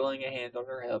 before settling a hand on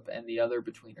her hip and the other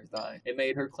between her thigh. It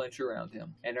made her clench around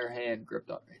him, and her hand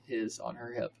gripped his on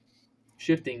her hip.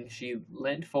 Shifting, she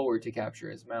leant forward to capture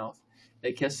his mouth.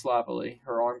 They kissed sloppily,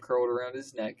 her arm curled around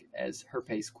his neck as her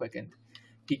pace quickened.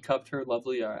 He cupped her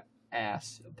lovely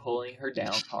ass, pulling her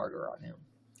down harder on him.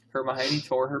 Hermione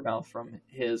tore her mouth from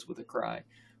his with a cry.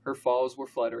 Her falls were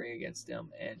fluttering against him,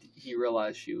 and he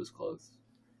realized she was close.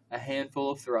 A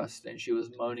handful of thrusts, and she was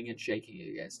moaning and shaking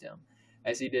against him.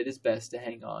 As he did his best to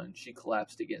hang on, she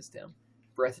collapsed against him,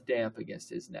 breath damp against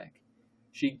his neck.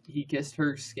 He kissed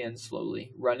her skin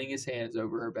slowly, running his hands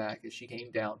over her back as she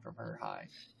came down from her high.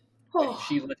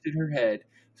 She lifted her head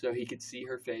so he could see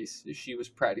her face as she was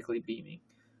practically beaming.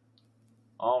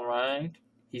 All right,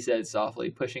 he said softly,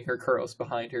 pushing her curls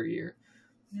behind her ear.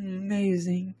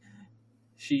 Amazing,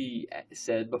 she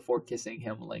said before kissing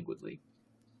him languidly.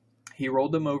 He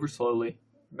rolled them over slowly,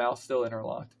 mouth still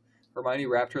interlocked. Hermione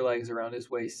wrapped her legs around his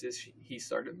waist as he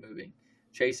started moving,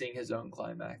 chasing his own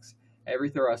climax.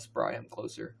 Every thrust brought him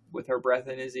closer, with her breath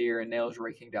in his ear and nails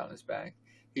raking down his back.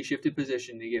 He shifted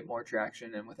position to get more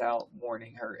traction, and without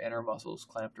warning, her inner muscles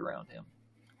clamped around him.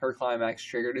 Her climax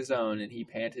triggered his own, and he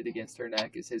panted against her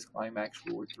neck as his climax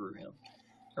roared through him.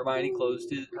 Hermione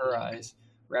closed her eyes,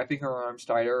 wrapping her arms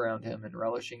tighter around him and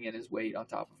relishing in his weight on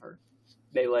top of her.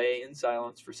 They lay in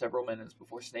silence for several minutes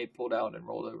before Snape pulled out and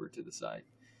rolled over to the side.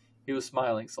 He was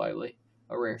smiling slightly,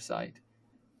 a rare sight,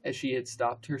 as she had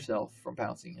stopped herself from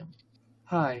pouncing him.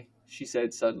 Hi, she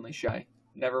said, suddenly shy.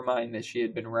 Never mind that she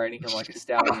had been riding him like a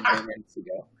stallion minutes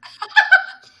ago.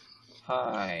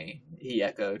 Hi, he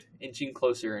echoed, inching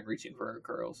closer and reaching for her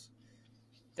curls.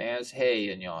 There's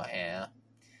hay in your hair.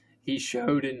 He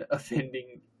showed an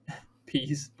offending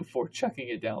piece before chucking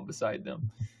it down beside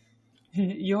them.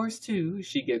 Yours too,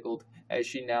 she giggled, as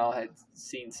she now had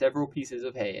seen several pieces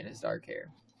of hay in his dark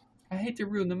hair. I hate to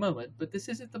ruin the moment, but this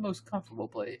isn't the most comfortable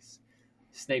place.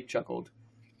 Snape chuckled.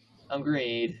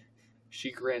 Agreed. She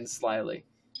grinned slyly.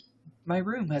 My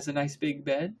room has a nice big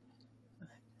bed.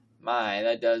 My,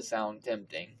 that does sound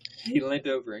tempting. He leant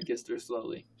over and kissed her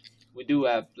slowly. We do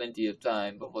have plenty of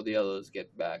time before the others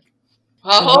get back.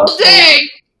 A whole day!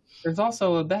 There's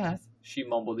also a bath, she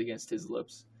mumbled against his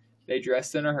lips. They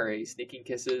dressed in a hurry, sneaking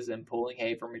kisses and pulling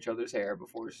hay from each other's hair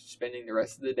before spending the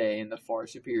rest of the day in the far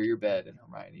superior bed in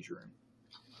Hermione's room.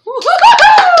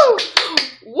 Woo-hoo-hoo!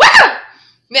 Woo!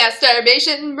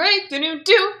 Masturbation break the new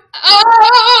do.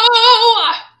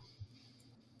 Oh!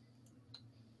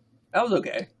 That was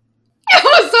okay. It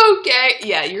was okay.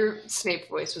 Yeah, your Snape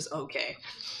voice was okay.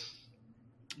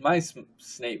 My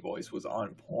Snape voice was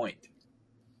on point.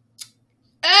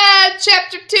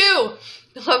 Chapter 2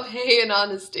 of Hay and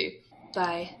Honesty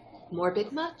by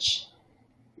Morbid Much.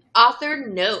 Author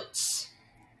notes.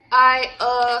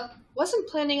 I wasn't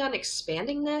planning on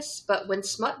expanding this, but when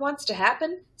smut wants to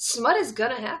happen, smut is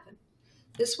gonna happen.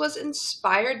 This was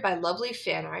inspired by lovely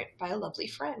fan art by a lovely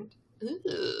friend.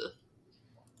 Ooh.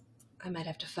 I might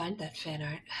have to find that fan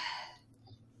art.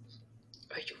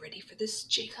 Are you ready for this,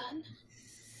 Jacon?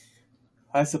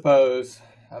 I suppose.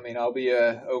 I mean, I'll be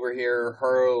over here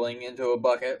hurling into a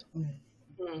bucket.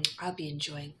 I'll be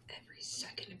enjoying every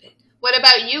second of it. What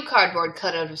about you, cardboard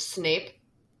cutout of Snape?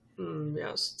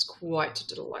 Yes, it's quite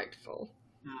delightful.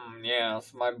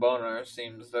 Yes, my boner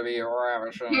seems to be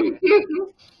ravishing.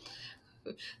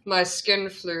 My skin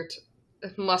flute.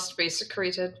 It must be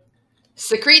secreted.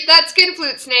 Secrete that skin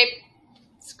flute, Snape!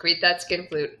 Secrete that skin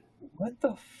flute. What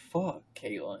the fuck,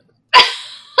 Caitlin?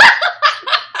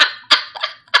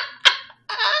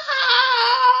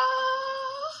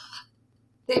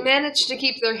 They managed to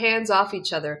keep their hands off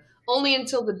each other, only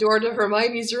until the door to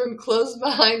Hermione's room closed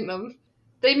behind them.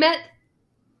 They met...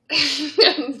 I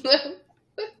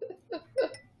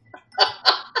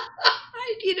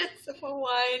need a sip of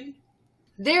wine.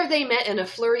 There they met in a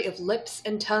flurry of lips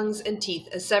and tongues and teeth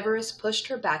as Severus pushed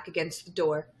her back against the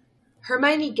door.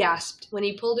 Hermione gasped when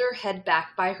he pulled her head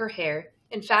back by her hair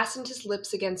and fastened his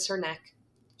lips against her neck.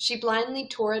 She blindly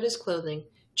tore at his clothing,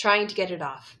 trying to get it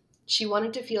off. She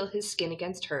wanted to feel his skin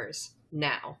against hers,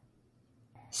 now.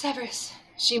 Severus,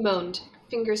 she moaned,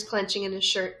 fingers clenching in his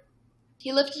shirt.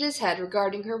 He lifted his head,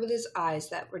 regarding her with his eyes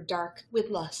that were dark with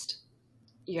lust.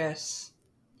 Yes,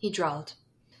 he drawled.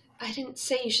 I didn't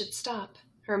say you should stop.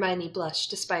 Hermione blushed,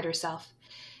 despite herself.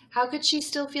 How could she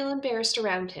still feel embarrassed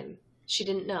around him? She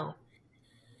didn't know.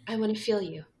 I want to feel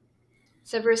you.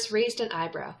 Severus raised an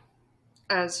eyebrow.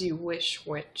 As you wish,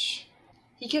 witch.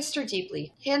 He kissed her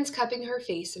deeply, hands cupping her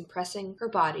face and pressing her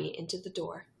body into the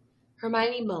door.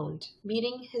 Hermione moaned,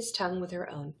 meeting his tongue with her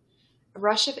own. A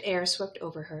rush of air swept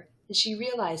over her, and she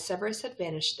realized Severus had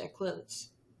vanished their clothes.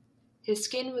 His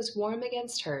skin was warm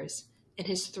against hers, and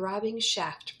his throbbing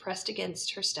shaft pressed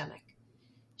against her stomach.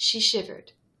 She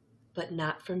shivered, but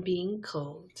not from being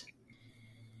cold.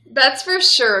 That's for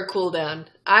sure a cool down.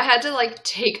 I had to,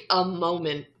 take a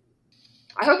moment.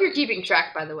 I hope you're keeping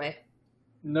track, by the way.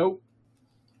 Nope.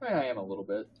 I am a little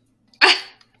bit.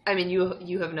 I mean,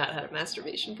 you have not had a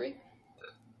masturbation break?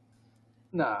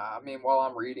 Nah, I mean, while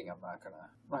I'm reading, I'm not gonna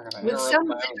With interrupt some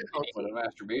my own difficulty. with a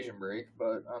masturbation break,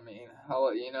 but, I mean, I'll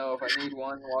let you know if I need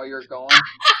one while you're gone.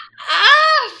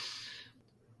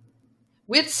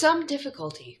 With some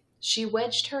difficulty, she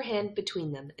wedged her hand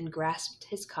between them and grasped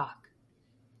his cock.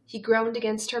 He groaned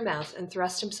against her mouth and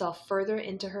thrust himself further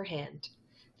into her hand.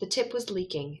 The tip was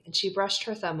leaking, and she brushed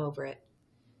her thumb over it.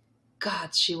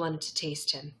 Gods, she wanted to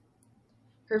taste him.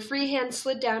 Her free hand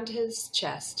slid down to his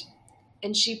chest,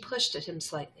 and she pushed at him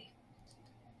slightly.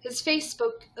 His face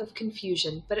spoke of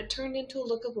confusion, but it turned into a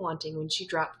look of wanting when she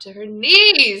dropped to her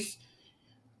knees.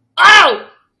 Oh!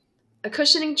 A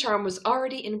cushioning charm was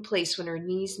already in place when her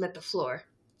knees met the floor.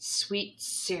 Sweet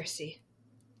Circe.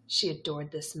 She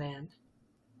adored this man.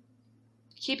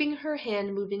 Keeping her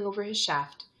hand moving over his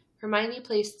shaft, Hermione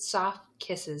placed soft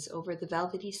kisses over the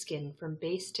velvety skin from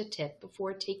base to tip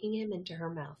before taking him into her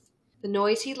mouth. The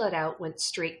noise he let out went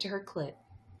straight to her clit,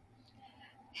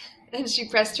 and she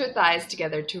pressed her thighs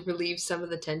together to relieve some of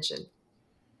the tension.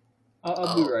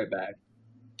 I'll be right back.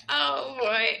 Oh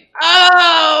boy.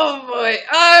 Oh boy.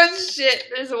 Oh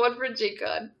shit. There's one for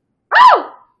Jacon.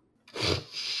 Oh!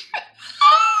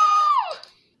 Oh!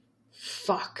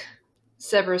 Fuck.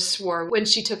 Severus swore when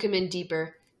she took him in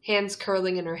deeper, hands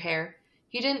curling in her hair.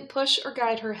 He didn't push or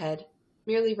guide her head,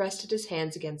 merely rested his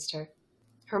hands against her.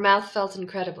 Her mouth felt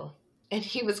incredible, and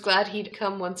he was glad he'd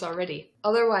come once already.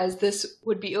 Otherwise, this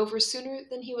would be over sooner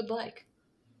than he would like.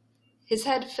 His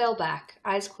head fell back,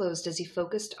 eyes closed as he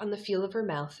focused on the feel of her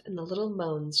mouth and the little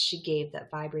moans she gave that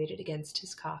vibrated against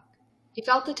his cock. He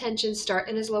felt the tension start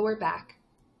in his lower back,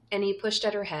 and he pushed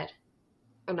at her head.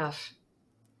 Enough.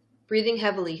 Breathing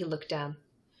heavily, he looked down.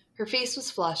 Her face was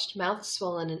flushed, mouth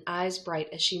swollen, and eyes bright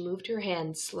as she moved her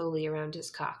hands slowly around his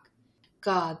cock.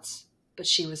 Gods, but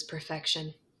she was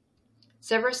perfection.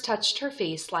 Severus touched her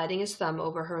face, sliding his thumb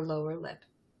over her lower lip.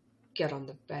 Get on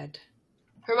the bed.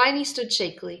 Hermione stood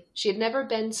shakily. She had never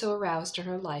been so aroused in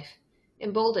her life.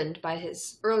 Emboldened by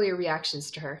his earlier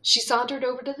reactions to her, she sauntered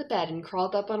over to the bed and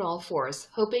crawled up on all fours,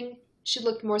 hoping she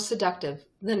looked more seductive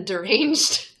than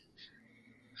deranged.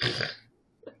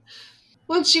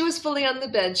 When she was fully on the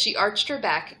bed, she arched her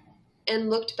back and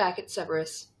looked back at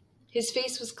Severus. His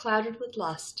face was clouded with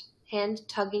lust, hand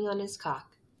tugging on his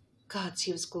cock. Gods,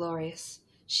 he was glorious.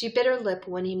 She bit her lip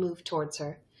when he moved towards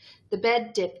her. The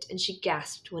bed dipped and she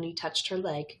gasped when he touched her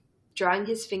leg, drawing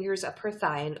his fingers up her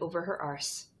thigh and over her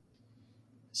arse.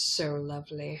 So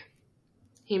lovely,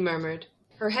 he murmured.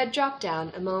 Her head dropped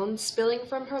down, a moan spilling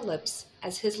from her lips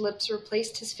as his lips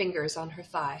replaced his fingers on her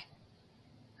thigh.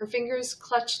 Her fingers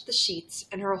clutched the sheets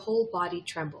and her whole body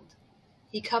trembled.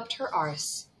 He cupped her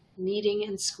arse, kneading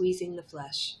and squeezing the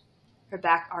flesh. Her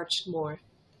back arched more.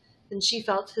 Then she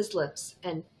felt his lips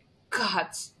and,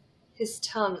 gods, his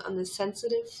tongue on the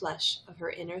sensitive flesh of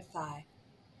her inner thigh.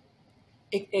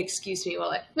 Excuse me while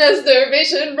I...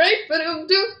 Masturbation break,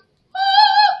 ba-dum-doo!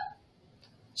 Ah!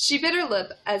 She bit her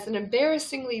lip as an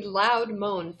embarrassingly loud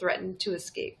moan threatened to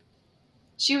escape.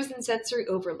 She was in sensory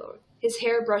overload, his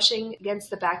hair brushing against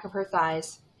the back of her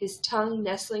thighs, his tongue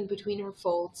nestling between her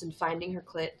folds and finding her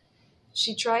clit.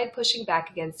 She tried pushing back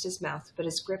against his mouth, but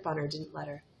his grip on her didn't let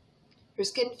her. Her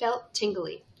skin felt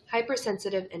tingly,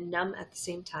 hypersensitive and numb at the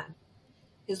same time.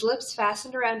 His lips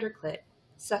fastened around her clit,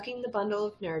 sucking the bundle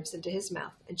of nerves into his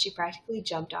mouth, and she practically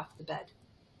jumped off the bed.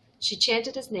 She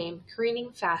chanted his name,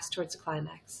 careening fast towards the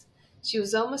climax. She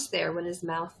was almost there when his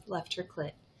mouth left her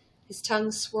clit. His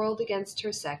tongue swirled against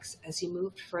her sex as he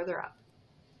moved further up.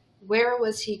 Where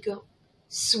was he go?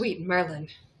 Sweet Merlin!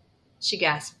 She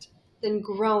gasped, then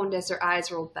groaned as her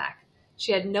eyes rolled back.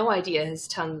 She had no idea his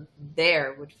tongue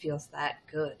there would feel that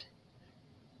good.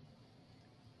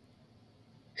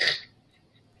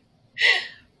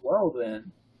 Well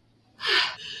then.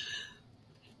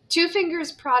 Two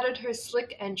fingers prodded her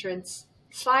slick entrance,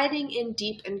 sliding in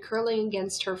deep and curling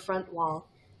against her front wall.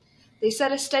 They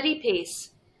set a steady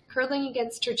pace, curling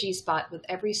against her G-spot with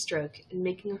every stroke and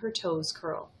making her toes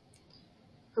curl.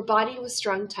 Her body was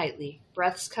strung tightly,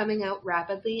 breaths coming out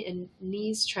rapidly and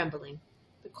knees trembling.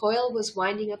 The coil was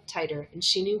winding up tighter, and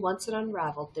she knew once it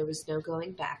unraveled there was no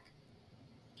going back.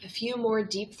 A few more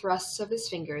deep thrusts of his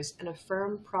fingers and a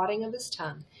firm prodding of his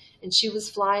tongue, and she was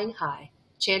flying high,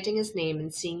 chanting his name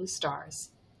and seeing stars.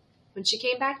 When she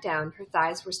came back down, her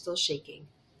thighs were still shaking,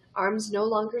 arms no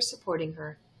longer supporting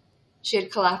her. She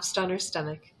had collapsed on her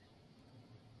stomach.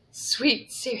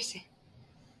 Sweet Circe!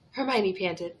 Hermione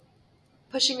panted,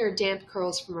 pushing her damp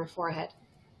curls from her forehead.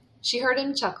 She heard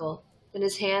him chuckle, then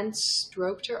his hand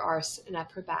stroked her arse and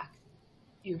up her back.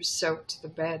 You soaked the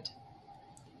bed.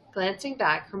 Glancing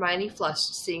back, Hermione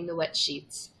flushed, seeing the wet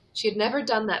sheets. She had never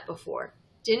done that before.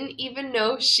 Didn't even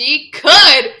know she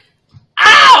could!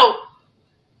 Ow!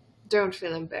 Don't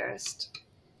feel embarrassed,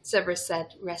 Severus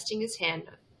said, resting his hand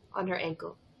on her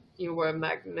ankle. You were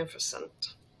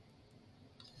magnificent.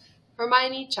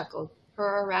 Hermione chuckled.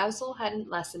 Her arousal hadn't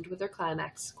lessened with her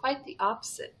climax, quite the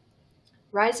opposite.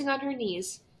 Rising on her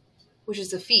knees, which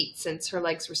was a feat since her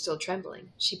legs were still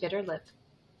trembling, she bit her lip.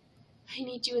 I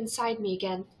need you inside me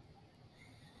again.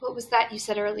 What was that you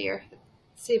said earlier?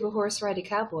 Save a horse, ride a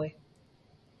cowboy.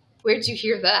 Where'd you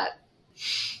hear that?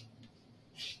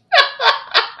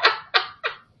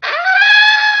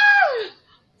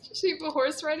 Save a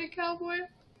horse, ride a cowboy?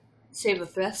 Save a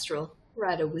thestral,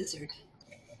 ride a wizard.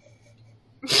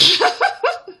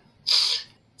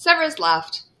 Severus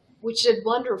laughed, which did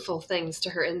wonderful things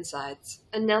to her insides,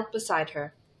 and knelt beside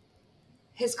her.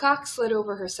 His cock slid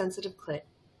over her sensitive clit.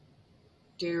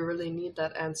 Do you really need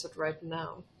that answered right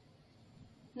now?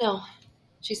 No,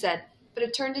 she said, but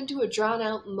it turned into a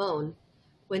drawn-out moan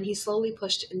when he slowly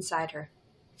pushed inside her.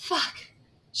 Fuck!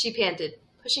 She panted,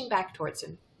 pushing back towards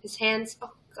him. His hands,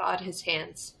 oh God, his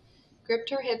hands, gripped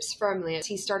her hips firmly as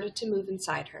he started to move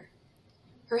inside her.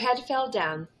 Her head fell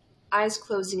down, eyes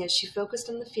closing as she focused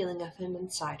on the feeling of him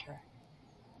inside her.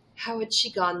 How had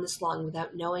she gone this long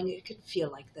without knowing it could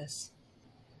feel like this?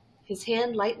 His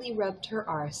hand lightly rubbed her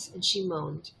arse, and she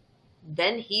moaned.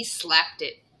 Then he slapped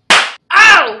it.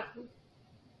 Ow!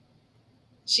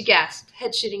 She gasped,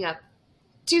 head shooting up.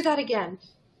 Do that again.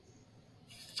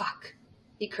 Fuck.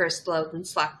 He cursed low, then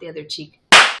slapped the other cheek.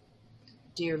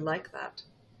 Do you like that?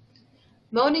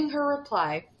 Moaning her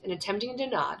reply and attempting to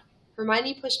nod,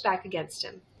 Hermione pushed back against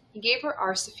him. He gave her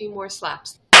arse a few more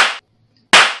slaps,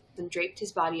 then draped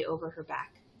his body over her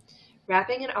back.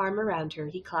 Wrapping an arm around her,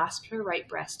 he clasped her right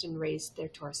breast and raised their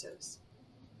torsos.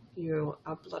 You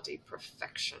are bloody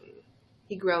perfection,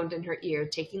 he groaned in her ear,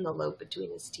 taking the lobe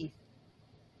between his teeth.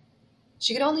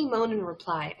 She could only moan in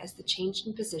reply as the change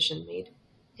in position made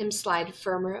him slide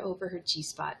firmer over her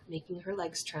G-spot, making her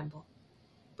legs tremble.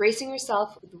 Bracing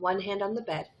herself with one hand on the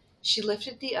bed, she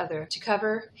lifted the other to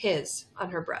cover his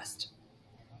on her breast.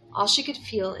 All she could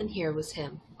feel and hear was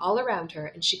him, all around her,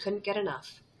 and she couldn't get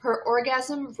enough. Her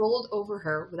orgasm rolled over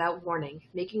her without warning,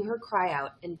 making her cry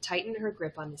out and tighten her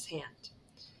grip on his hand.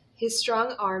 His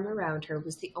strong arm around her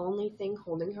was the only thing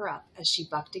holding her up as she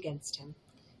bucked against him.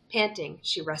 Panting,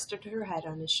 she rested her head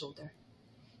on his shoulder.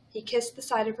 He kissed the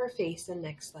side of her face and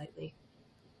neck slightly,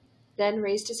 then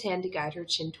raised his hand to guide her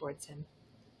chin towards him.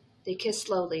 They kissed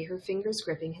slowly, her fingers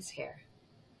gripping his hair.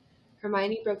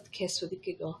 Hermione broke the kiss with a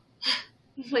giggle.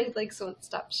 My legs won't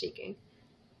stop shaking.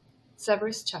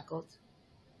 Severus chuckled.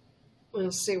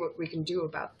 We'll see what we can do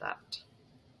about that.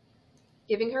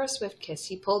 Giving her a swift kiss,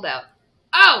 he pulled out.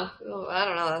 Oh, I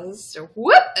don't know, this is a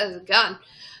whoop as a gun.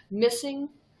 Missing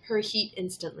her heat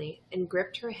instantly, and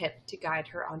gripped her hip to guide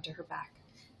her onto her back.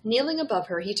 Kneeling above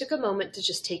her, he took a moment to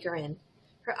just take her in.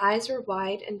 Her eyes were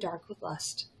wide and dark with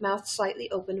lust, mouth slightly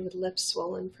open with lips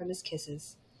swollen from his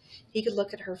kisses. He could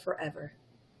look at her forever.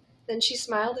 Then she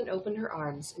smiled and opened her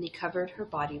arms, and he covered her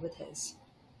body with his.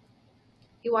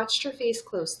 He watched her face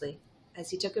closely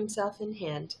as he took himself in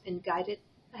hand and guided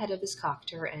the head of his cock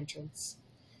to her entrance.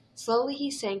 Slowly he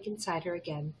sank inside her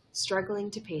again, struggling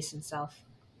to pace himself.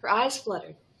 Her eyes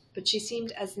fluttered, but she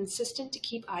seemed as insistent to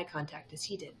keep eye contact as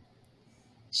he did.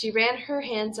 She ran her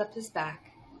hands up his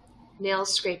back,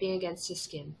 nails scraping against his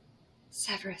skin.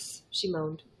 Severus, she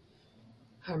moaned.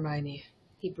 Hermione,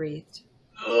 he breathed.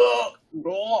 Don't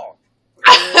ruin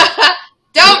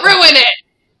it!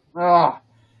 Ah,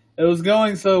 it was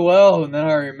going so well, and then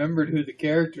I remembered who the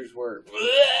characters were.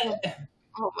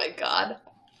 Oh my god.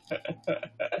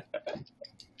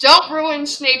 Don't ruin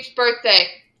Snape's birthday.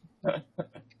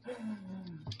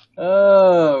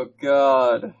 Oh,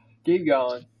 God. Keep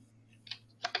going.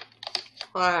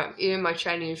 I'm eating my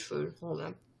Chinese food. Hold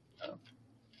on.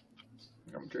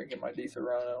 I'm drinking my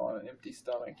Di-Serrano on an empty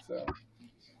stomach, so.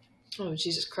 Oh,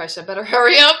 Jesus Christ, I better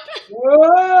hurry up.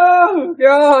 Whoa,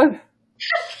 God.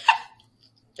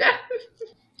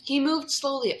 He moved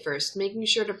slowly at first, making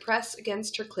sure to press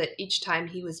against her clit each time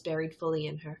he was buried fully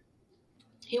in her.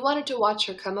 He wanted to watch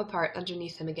her come apart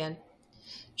underneath him again.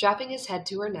 Dropping his head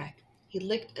to her neck, he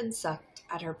licked and sucked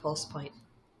at her pulse point.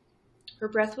 Her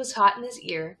breath was hot in his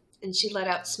ear, and she let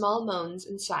out small moans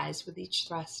and sighs with each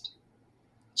thrust.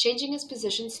 Changing his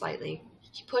position slightly,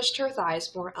 he pushed her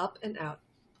thighs more up and out.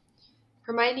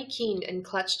 Hermione keened and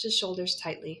clutched his shoulders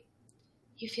tightly.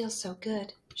 You feel so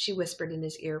good, she whispered in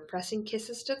his ear, pressing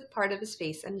kisses to the part of his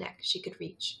face and neck she could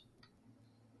reach.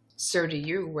 So do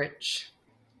you, witch,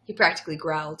 he practically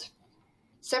growled.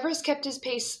 Severus kept his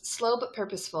pace slow but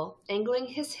purposeful, angling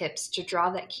his hips to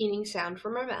draw that keening sound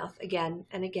from her mouth again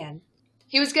and again.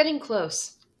 He was getting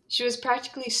close. She was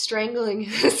practically strangling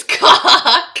his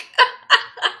cock.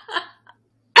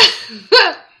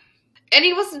 And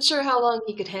he wasn't sure how long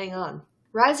he could hang on.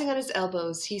 Rising on his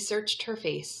elbows, he searched her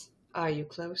face. Are you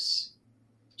close?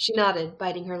 She nodded,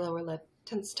 biting her lower lip.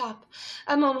 Don't stop.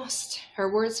 I'm almost.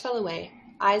 Her words fell away,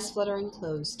 eyes fluttering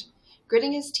closed.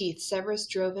 Gritting his teeth, Severus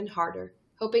drove in harder,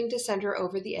 hoping to send her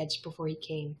over the edge before he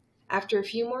came. After a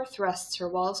few more thrusts, her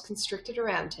walls constricted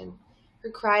around him, her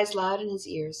cries loud in his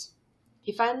ears.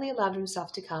 He finally allowed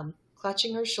himself to come,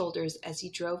 clutching her shoulders as he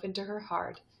drove into her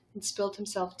hard and spilled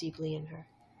himself deeply in her.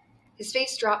 His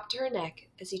face dropped to her neck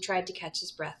as he tried to catch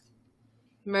his breath.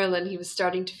 Merlin, he was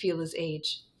starting to feel his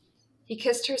age. He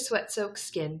kissed her sweat-soaked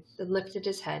skin, then lifted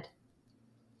his head.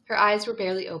 Her eyes were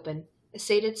barely open, a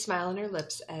sated smile on her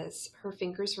lips as her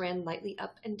fingers ran lightly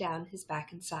up and down his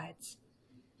back and sides.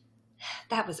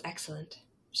 That was excellent,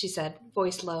 she said,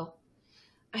 voice low.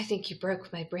 I think you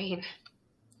broke my brain.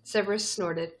 Severus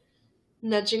snorted,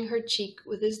 nudging her cheek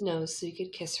with his nose so he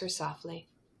could kiss her softly.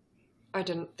 I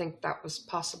didn't think that was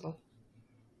possible.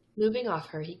 Moving off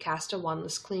her, he cast a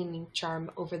wandless cleaning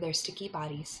charm over their sticky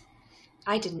bodies.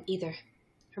 I didn't either.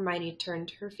 Hermione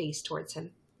turned her face towards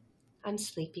him. I'm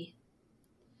sleepy.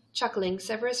 Chuckling,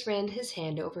 Severus ran his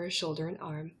hand over her shoulder and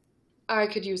arm. I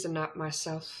could use a nap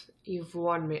myself. You've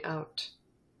worn me out.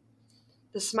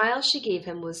 The smile she gave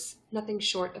him was nothing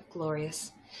short of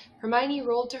glorious. Hermione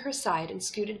rolled to her side and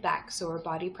scooted back so her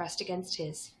body pressed against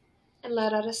his, and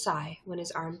let out a sigh when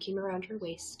his arm came around her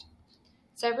waist.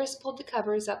 Severus pulled the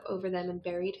covers up over them and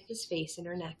buried his face in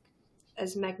her neck.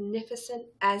 As magnificent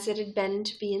as it had been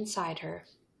to be inside her,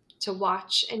 to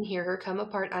watch and hear her come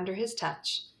apart under his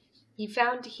touch, he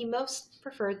found he most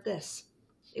preferred this.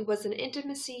 It was an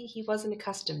intimacy he wasn't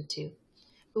accustomed to,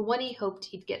 but one he hoped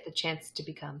he'd get the chance to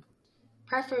become.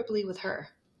 Preferably with her.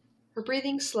 Her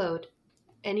breathing slowed,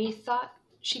 and he thought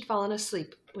she'd fallen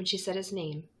asleep when she said his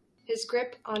name. His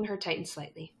grip on her tightened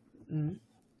slightly. When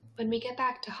we get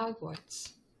back to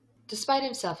Hogwarts. Despite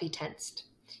himself, he tensed.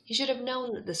 He should have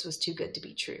known that this was too good to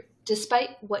be true.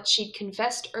 Despite what she'd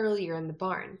confessed earlier in the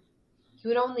barn, he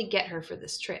would only get her for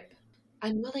this trip.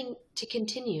 I'm willing to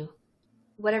continue,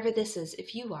 whatever this is,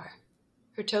 if you are.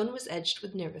 Her tone was edged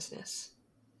with nervousness.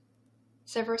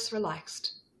 Severus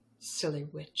relaxed. Silly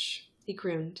witch, he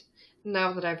crooned.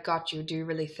 Now that I've got you, do you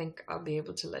really think I'll be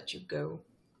able to let you go?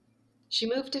 She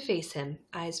moved to face him,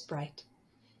 eyes bright.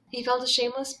 He felt a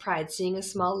shameless pride seeing a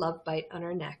small love bite on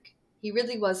her neck. He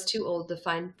really was too old to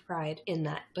find pride in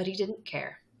that, but he didn't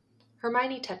care.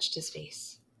 Hermione touched his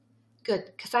face.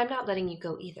 Good, 'cause I'm not letting you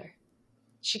go either.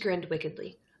 She grinned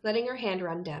wickedly, letting her hand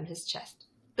run down his chest.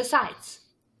 Besides,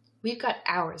 we've got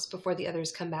hours before the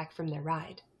others come back from their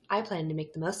ride. I plan to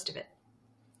make the most of it.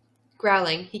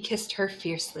 Growling, he kissed her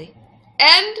fiercely.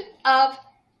 End of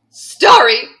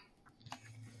story!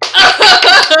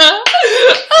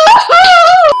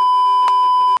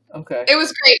 Okay. It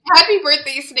was great. Happy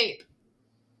birthday, Snape.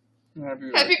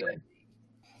 Happy Happy birthday.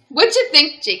 What'd you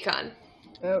think, Jacon?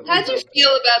 How'd you feel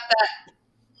about that?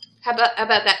 How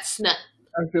about that snut?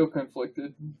 I feel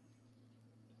conflicted.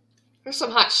 There's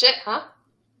some hot shit, huh?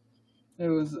 It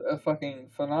was a fucking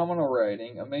phenomenal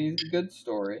writing, amazing, good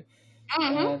story,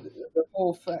 Mm-hmm. and the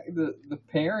whole fact that the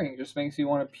pairing just makes you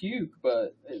want to puke.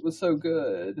 But it was so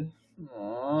good.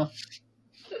 Aww.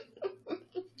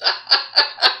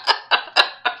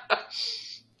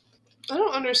 I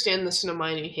don't understand the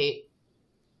Hermione hate.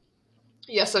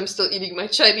 Yes, I'm still eating my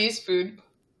Chinese food.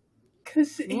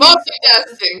 Cause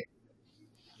Multitasking.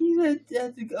 he's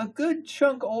a good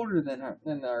chunk older than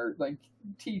our like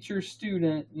teacher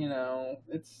student. You know,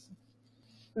 it's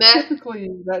Meh. typically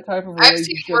that type of I've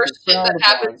relationship. seen worse is shit frowned that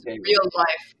upon, happens in Kate. real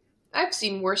life. I've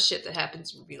seen worse shit that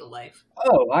happens in real life.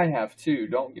 Oh, I have too.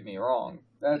 Don't get me wrong.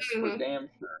 That's for Mhm. damn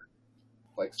sure.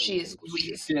 Like some Jeez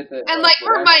Louise. shit that, And like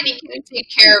we're Hermione actually- can take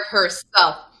care of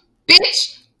herself.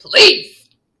 Bitch, please.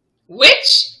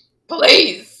 Witch,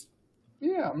 please.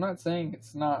 Yeah, I'm not saying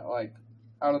it's not like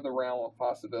out of the realm of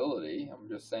possibility. I'm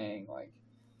just saying like,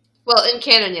 Well, in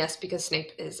canon, yes, because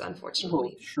Snape is well,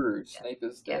 unfortunately. true. Snape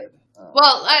is Yeah. dead.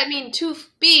 Well, I mean, to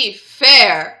be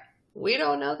fair, we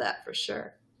don't know that for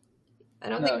sure. I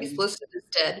don't No, think he's listed as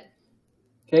dead.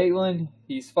 Caitlin,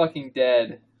 he's fucking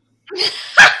dead.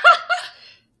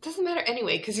 Doesn't matter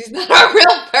anyway, because he's not a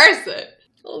real person.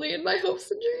 Only in my hopes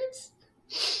and dreams.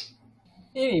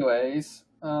 Anyways,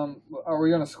 are we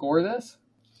gonna score this?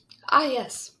 Ah,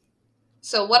 yes.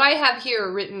 So what I have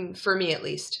here written, for me at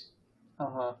least,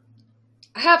 Uh-huh.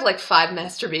 I have like 5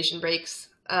 masturbation breaks,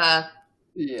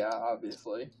 Yeah,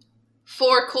 obviously.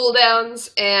 4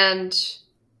 cooldowns, and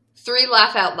 3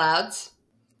 laugh out louds.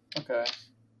 Okay.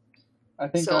 I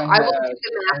think So I I will had, do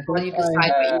the math while you I decide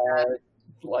what you have. had,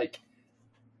 like,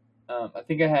 I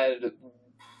think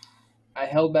I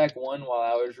held back one while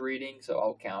I was reading, so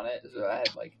I'll count it. So I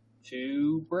had like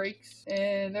 2 breaks,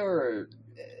 and there were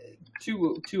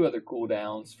two other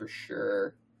cooldowns for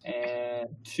sure, and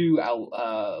 2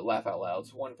 laugh out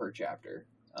louds, 1 per chapter.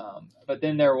 But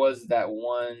then there was that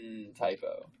one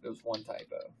typo. There was one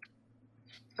typo.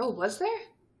 Oh, was there?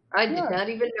 I did Yeah. not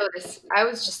even notice. I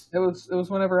was just It was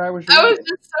whenever I was reading. I was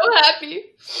just so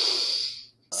happy.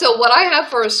 So what I have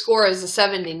for a score is a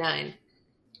 79.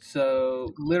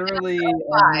 So literally,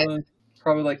 almost,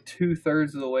 probably like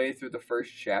 2/3 of the way through the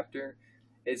first chapter,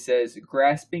 it says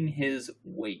grasping his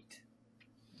weight,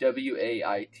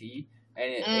 WAIT,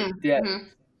 and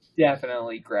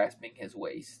definitely grasping his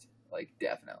waist, like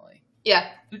definitely.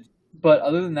 Yeah. But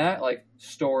other than that, like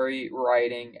story,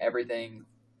 writing, everything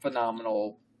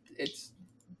phenomenal.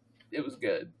 It was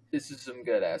good. This is some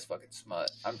good ass fucking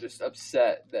smut. I'm just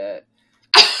upset that.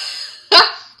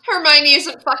 Hermione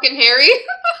isn't fucking Harry.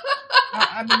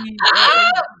 I mean,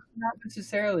 not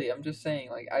necessarily. I'm just saying,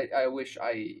 like, I wish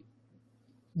I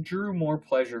drew more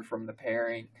pleasure from the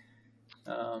pairing.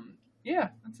 Yeah,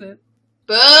 that's it.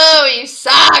 Boo, you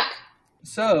suck.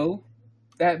 So,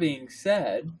 that being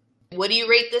said, What do you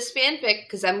rate this fanfic?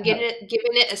 Because I'm giving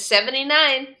it a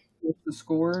 79. What's the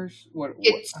scores? What?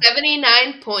 It's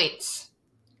 79 points.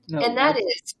 No, And that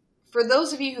is, for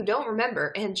those of you who don't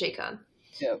remember, and Jacon,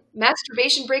 Yep.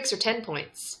 masturbation breaks are 10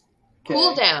 points. Okay.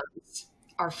 Cool downs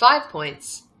are 5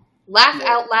 points. Laugh Yep.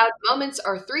 out loud moments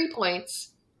are 3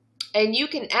 points. And you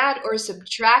can add or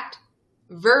subtract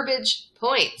verbiage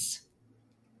points.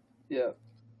 Yeah.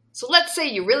 So let's say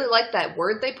you really like that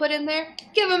word they put in there,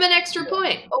 give them an extra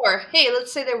point. Or, hey,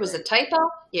 let's say there was a typo,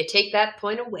 you take that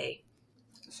point away.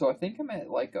 So I think I'm at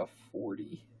like a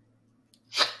 40.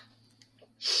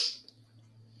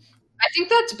 I think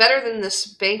that's better than the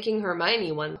spanking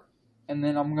Hermione one. And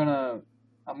then I'm gonna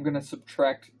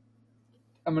subtract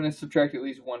at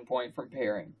least 1 point from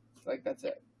pairing. Like that's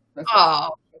it. That's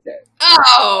Oh. it.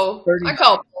 Oh! 39. I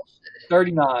call bullshit.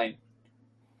 39.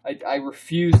 I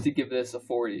refuse to give this a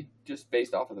 40 just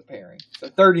based off of the pairing. So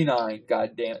 39,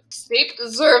 god damn it. Snape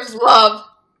deserves love.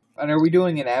 And are we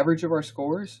doing an average of our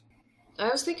scores? I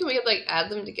was thinking we could, like,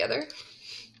 add them together.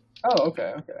 Oh,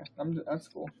 okay. That's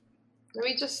cool. Let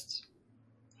me just...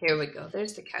 Here we go.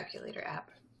 There's the calculator app.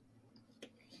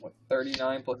 What,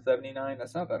 39 plus 79?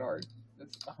 That's not that hard.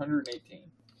 It's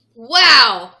 118.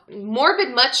 Wow!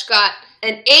 Morbid Much got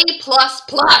an A++. A++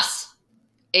 Well,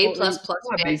 it's not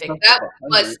based fanfic. off That of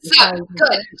 100. was It's so not even good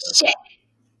based shit.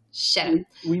 Shut up.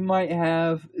 We might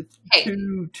have Hey.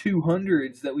 two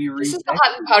 200s that we read. This is the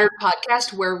Hot and Powder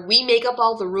podcast where we make up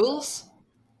all the rules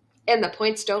and the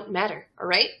points don't matter,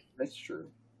 alright? That's true.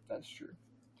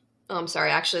 Oh, I'm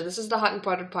sorry, actually, this is the Hot and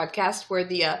Powder podcast where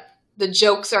the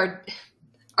jokes are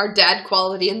dad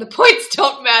quality and the points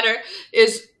don't matter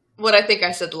is what I think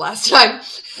I said the last time.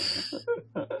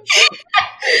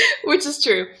 Which is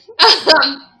true.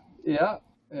 Yeah.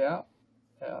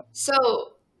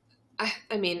 So,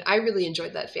 I mean, I really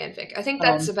enjoed that fanfic. I think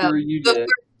that's I'm about sure you the did. third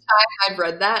time I've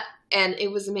read that, and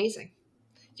it was amazing.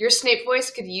 Your Snape voice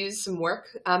could use some work.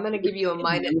 I'm going to give you a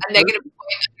negative point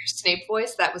on your Snape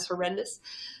voice. That was horrendous.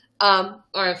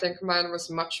 I think mine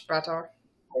was much better.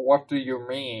 What do you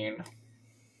mean?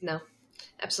 No,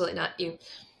 absolutely not you.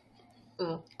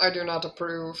 I do not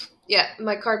approve. Yeah,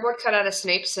 my cardboard cutout of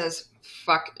Snape says,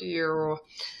 fuck you.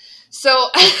 So,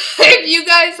 if you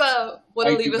guys want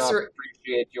to leave us a...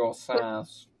 appreciate your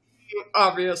sass.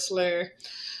 Obviously.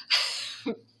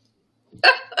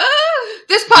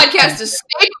 This podcast is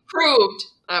Snape approved.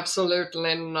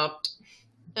 Absolutely not.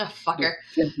 Ah, fucker.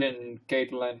 Detention,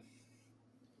 Caitlin.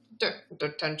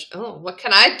 Detention. Oh, what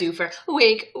can I do for...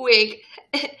 Wink.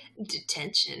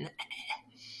 Detention.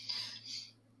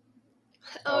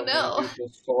 Oh, no. I need you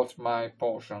to sort my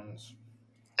portions.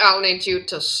 I'll need you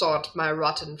to sort my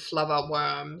rotten flower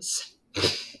worms.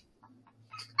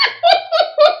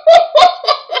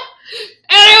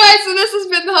 Anyway, so this has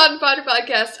been the Hot and Powder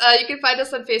Podcast. You can find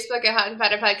us on Facebook at Hot and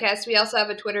Powder Podcast. We also have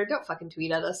a Twitter. Don't fucking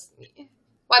tweet at us.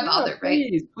 Why bother,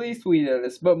 right? Please tweet at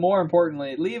us. But more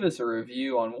importantly, leave us a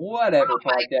review on whatever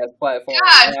podcast platform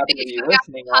God, you happen to be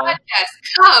listening on. Podcast,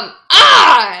 come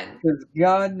on! Because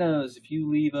God knows if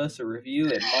you leave us a review,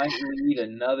 it might lead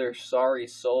another sorry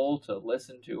soul to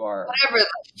listen to our... Whatever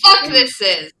the fuck this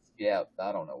is. Yeah,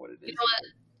 I don't know what it is. You know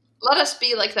what? Let us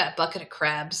be like that bucket of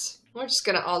crabs. We're just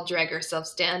gonna all drag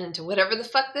ourselves down into whatever the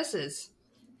fuck this is.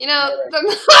 You know, the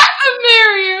more the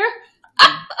merrier.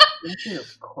 Bucket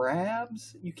of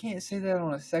crabs? You can't say that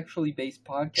on a sexually based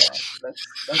podcast. That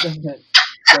doesn't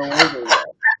go over well.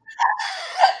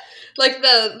 Like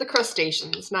the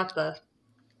crustaceans, not the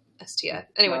STI.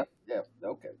 Anyway. Yeah,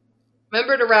 okay.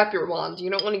 Remember to wrap your wand.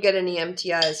 You don't want to get any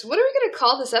MTIs. What are we going to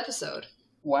call this episode?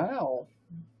 Wow.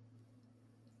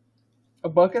 A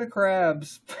bucket of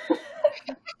crabs.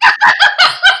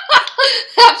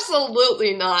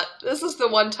 Absolutely not. This is the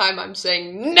one time I'm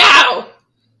saying no!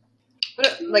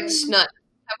 Like snut.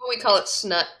 How about we call it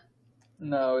snut?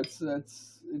 No, it's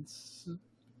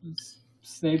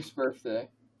Snape's birthday.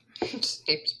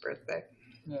 Snape's birthday.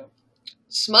 Yeah.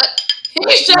 Smut.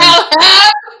 He shall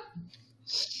have!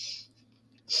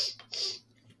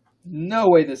 No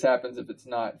way this happens if it's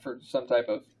not for some type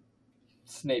of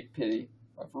Snape pity.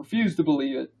 I refuse to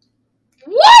believe it.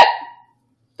 What?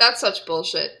 That's such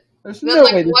bullshit. There's Then, no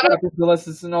like, way this what happens unless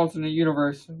it's an alternate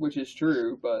universe, which is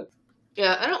true, but...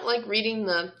 Yeah, I don't like reading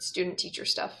the student-teacher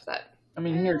stuff. That I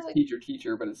mean, here it's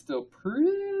teacher, but it's still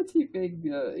pretty big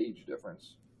age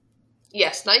difference.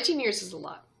 Yes, 19 years is a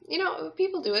lot. You know,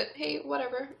 people do it. Hey,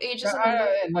 whatever. Age is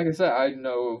And like I said, I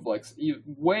know of like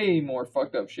way more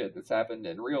fucked up shit that's happened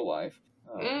in real life.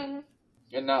 And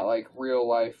not like real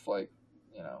life, like,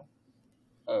 you know,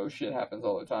 oh, shit happens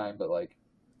all the time, but like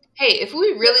Hey, if we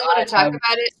really want to talk I've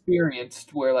about it,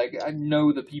 experienced where like I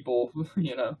know the people,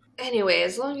 you know. anyway,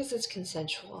 as long as it's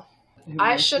consensual, who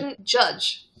I make it. shouldn't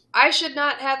judge. I should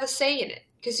not have a say in it.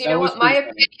 Because you That know was what? My pretty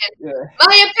opinion, Yeah.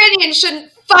 my opinion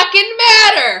shouldn't fucking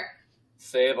matter.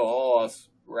 Save a horse,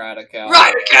 ride a cow.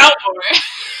 Ride a cowboy.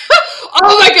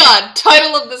 Oh my god!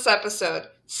 Title of this episode: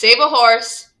 Save a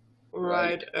horse,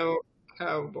 ride a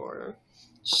cowboy.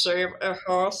 Save a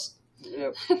horse.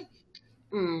 Yep.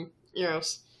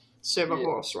 Yes. Save a Yeah.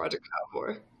 horse, ride a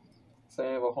cowboy.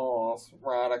 Save a horse,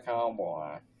 ride a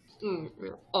cowboy.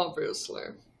 Yeah, obviously.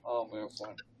 Obviously.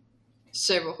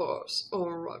 Save a horse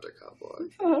or ride a cowboy.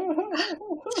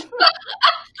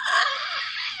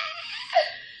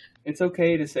 It's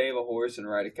okay to save a horse and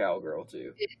ride a cowgirl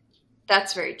too.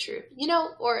 That's very true. You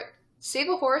know, or save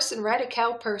a horse and ride a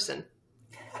cow person.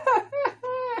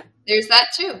 There's that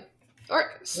too.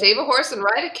 Or save a horse and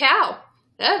ride a cow.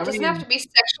 That doesn't have to be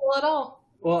sexual at all.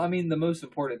 Well, I mean, the most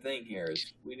important thing here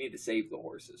is we need to save the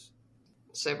horses.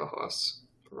 Save a horse,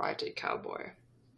 ride a cowboy.